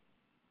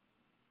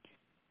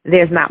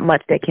 there's not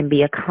much that can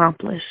be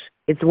accomplished.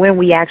 It's when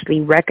we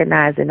actually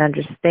recognize and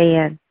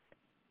understand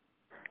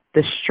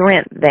the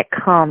strength that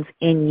comes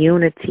in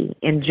unity,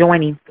 in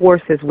joining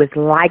forces with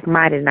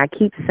like-minded, and I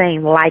keep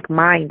saying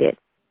like-minded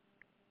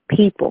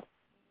people.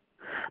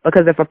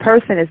 Because if a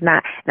person is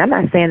not, and I'm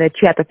not saying that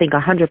you have to think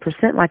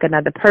 100% like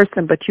another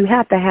person, but you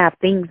have to have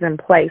things in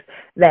place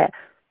that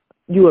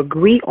you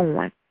agree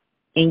on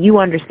and you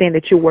understand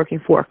that you're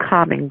working for a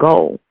common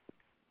goal.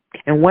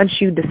 And once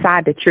you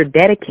decide that you're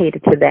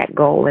dedicated to that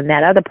goal and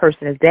that other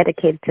person is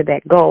dedicated to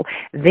that goal,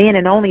 then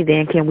and only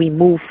then can we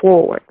move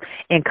forward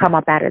and come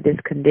up out of this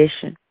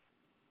condition.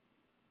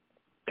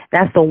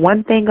 That's the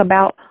one thing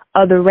about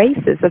other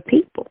races of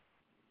people.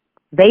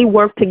 They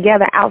work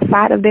together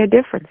outside of their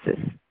differences.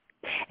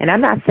 And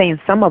I'm not saying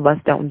some of us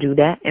don't do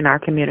that in our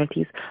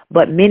communities,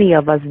 but many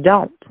of us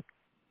don't.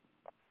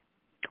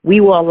 We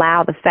will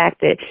allow the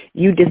fact that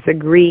you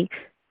disagree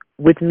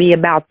with me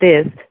about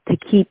this to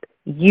keep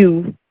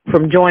you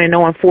from joining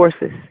on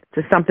forces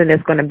to something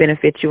that's going to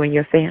benefit you and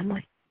your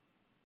family.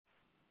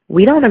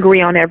 We don't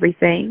agree on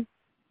everything,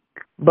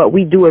 but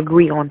we do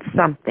agree on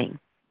something.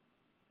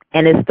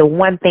 And it's the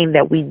one thing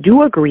that we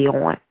do agree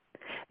on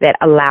that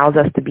allows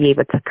us to be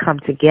able to come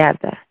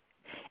together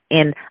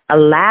and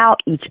allow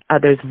each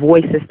other's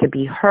voices to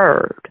be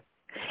heard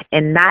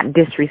and not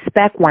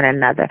disrespect one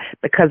another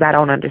because I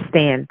don't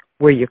understand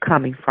where you're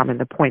coming from and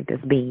the point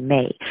that's being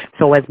made.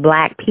 So as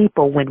Black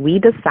people, when we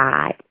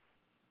decide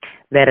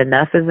that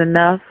enough is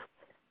enough,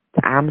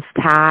 I'm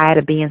tired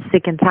of being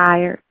sick and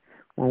tired,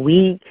 when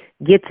we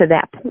get to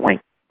that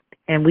point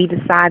and we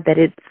decide that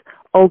it's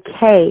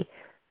okay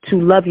to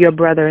love your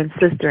brother and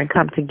sister and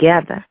come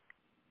together,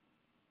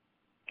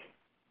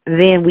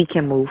 then we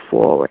can move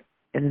forward.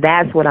 And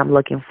that's what I'm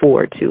looking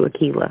forward to,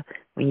 Akilah,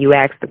 when you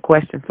ask the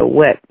question, so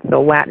what?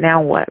 So what?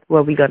 Now what? What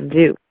are we going to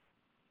do?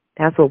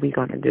 That's what we're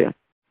going to do.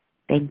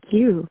 Thank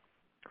you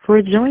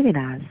for joining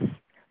us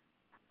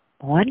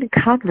on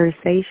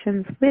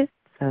Conversations with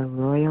the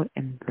Royal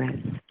Empress.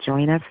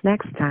 Join us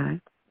next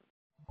time.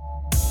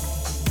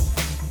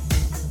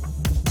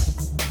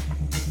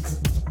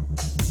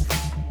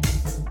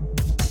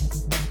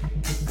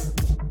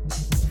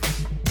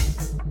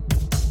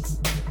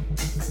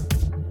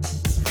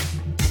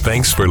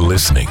 Thanks for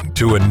listening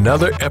to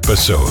another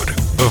episode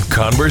of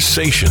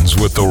Conversations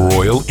with the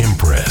Royal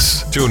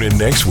Empress. Tune in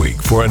next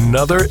week for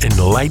another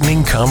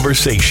enlightening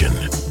conversation.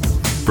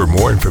 For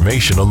more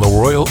information on the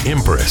Royal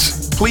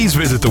Empress, please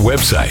visit the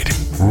website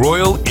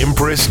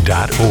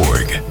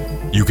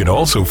royalempress.org. You can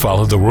also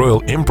follow the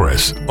Royal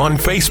Empress on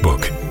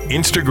Facebook,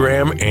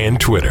 Instagram, and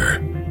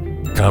Twitter.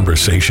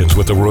 Conversations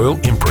with the Royal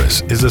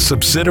Empress is a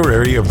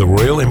subsidiary of the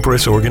Royal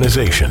Empress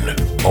Organization.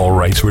 All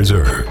rights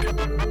reserved.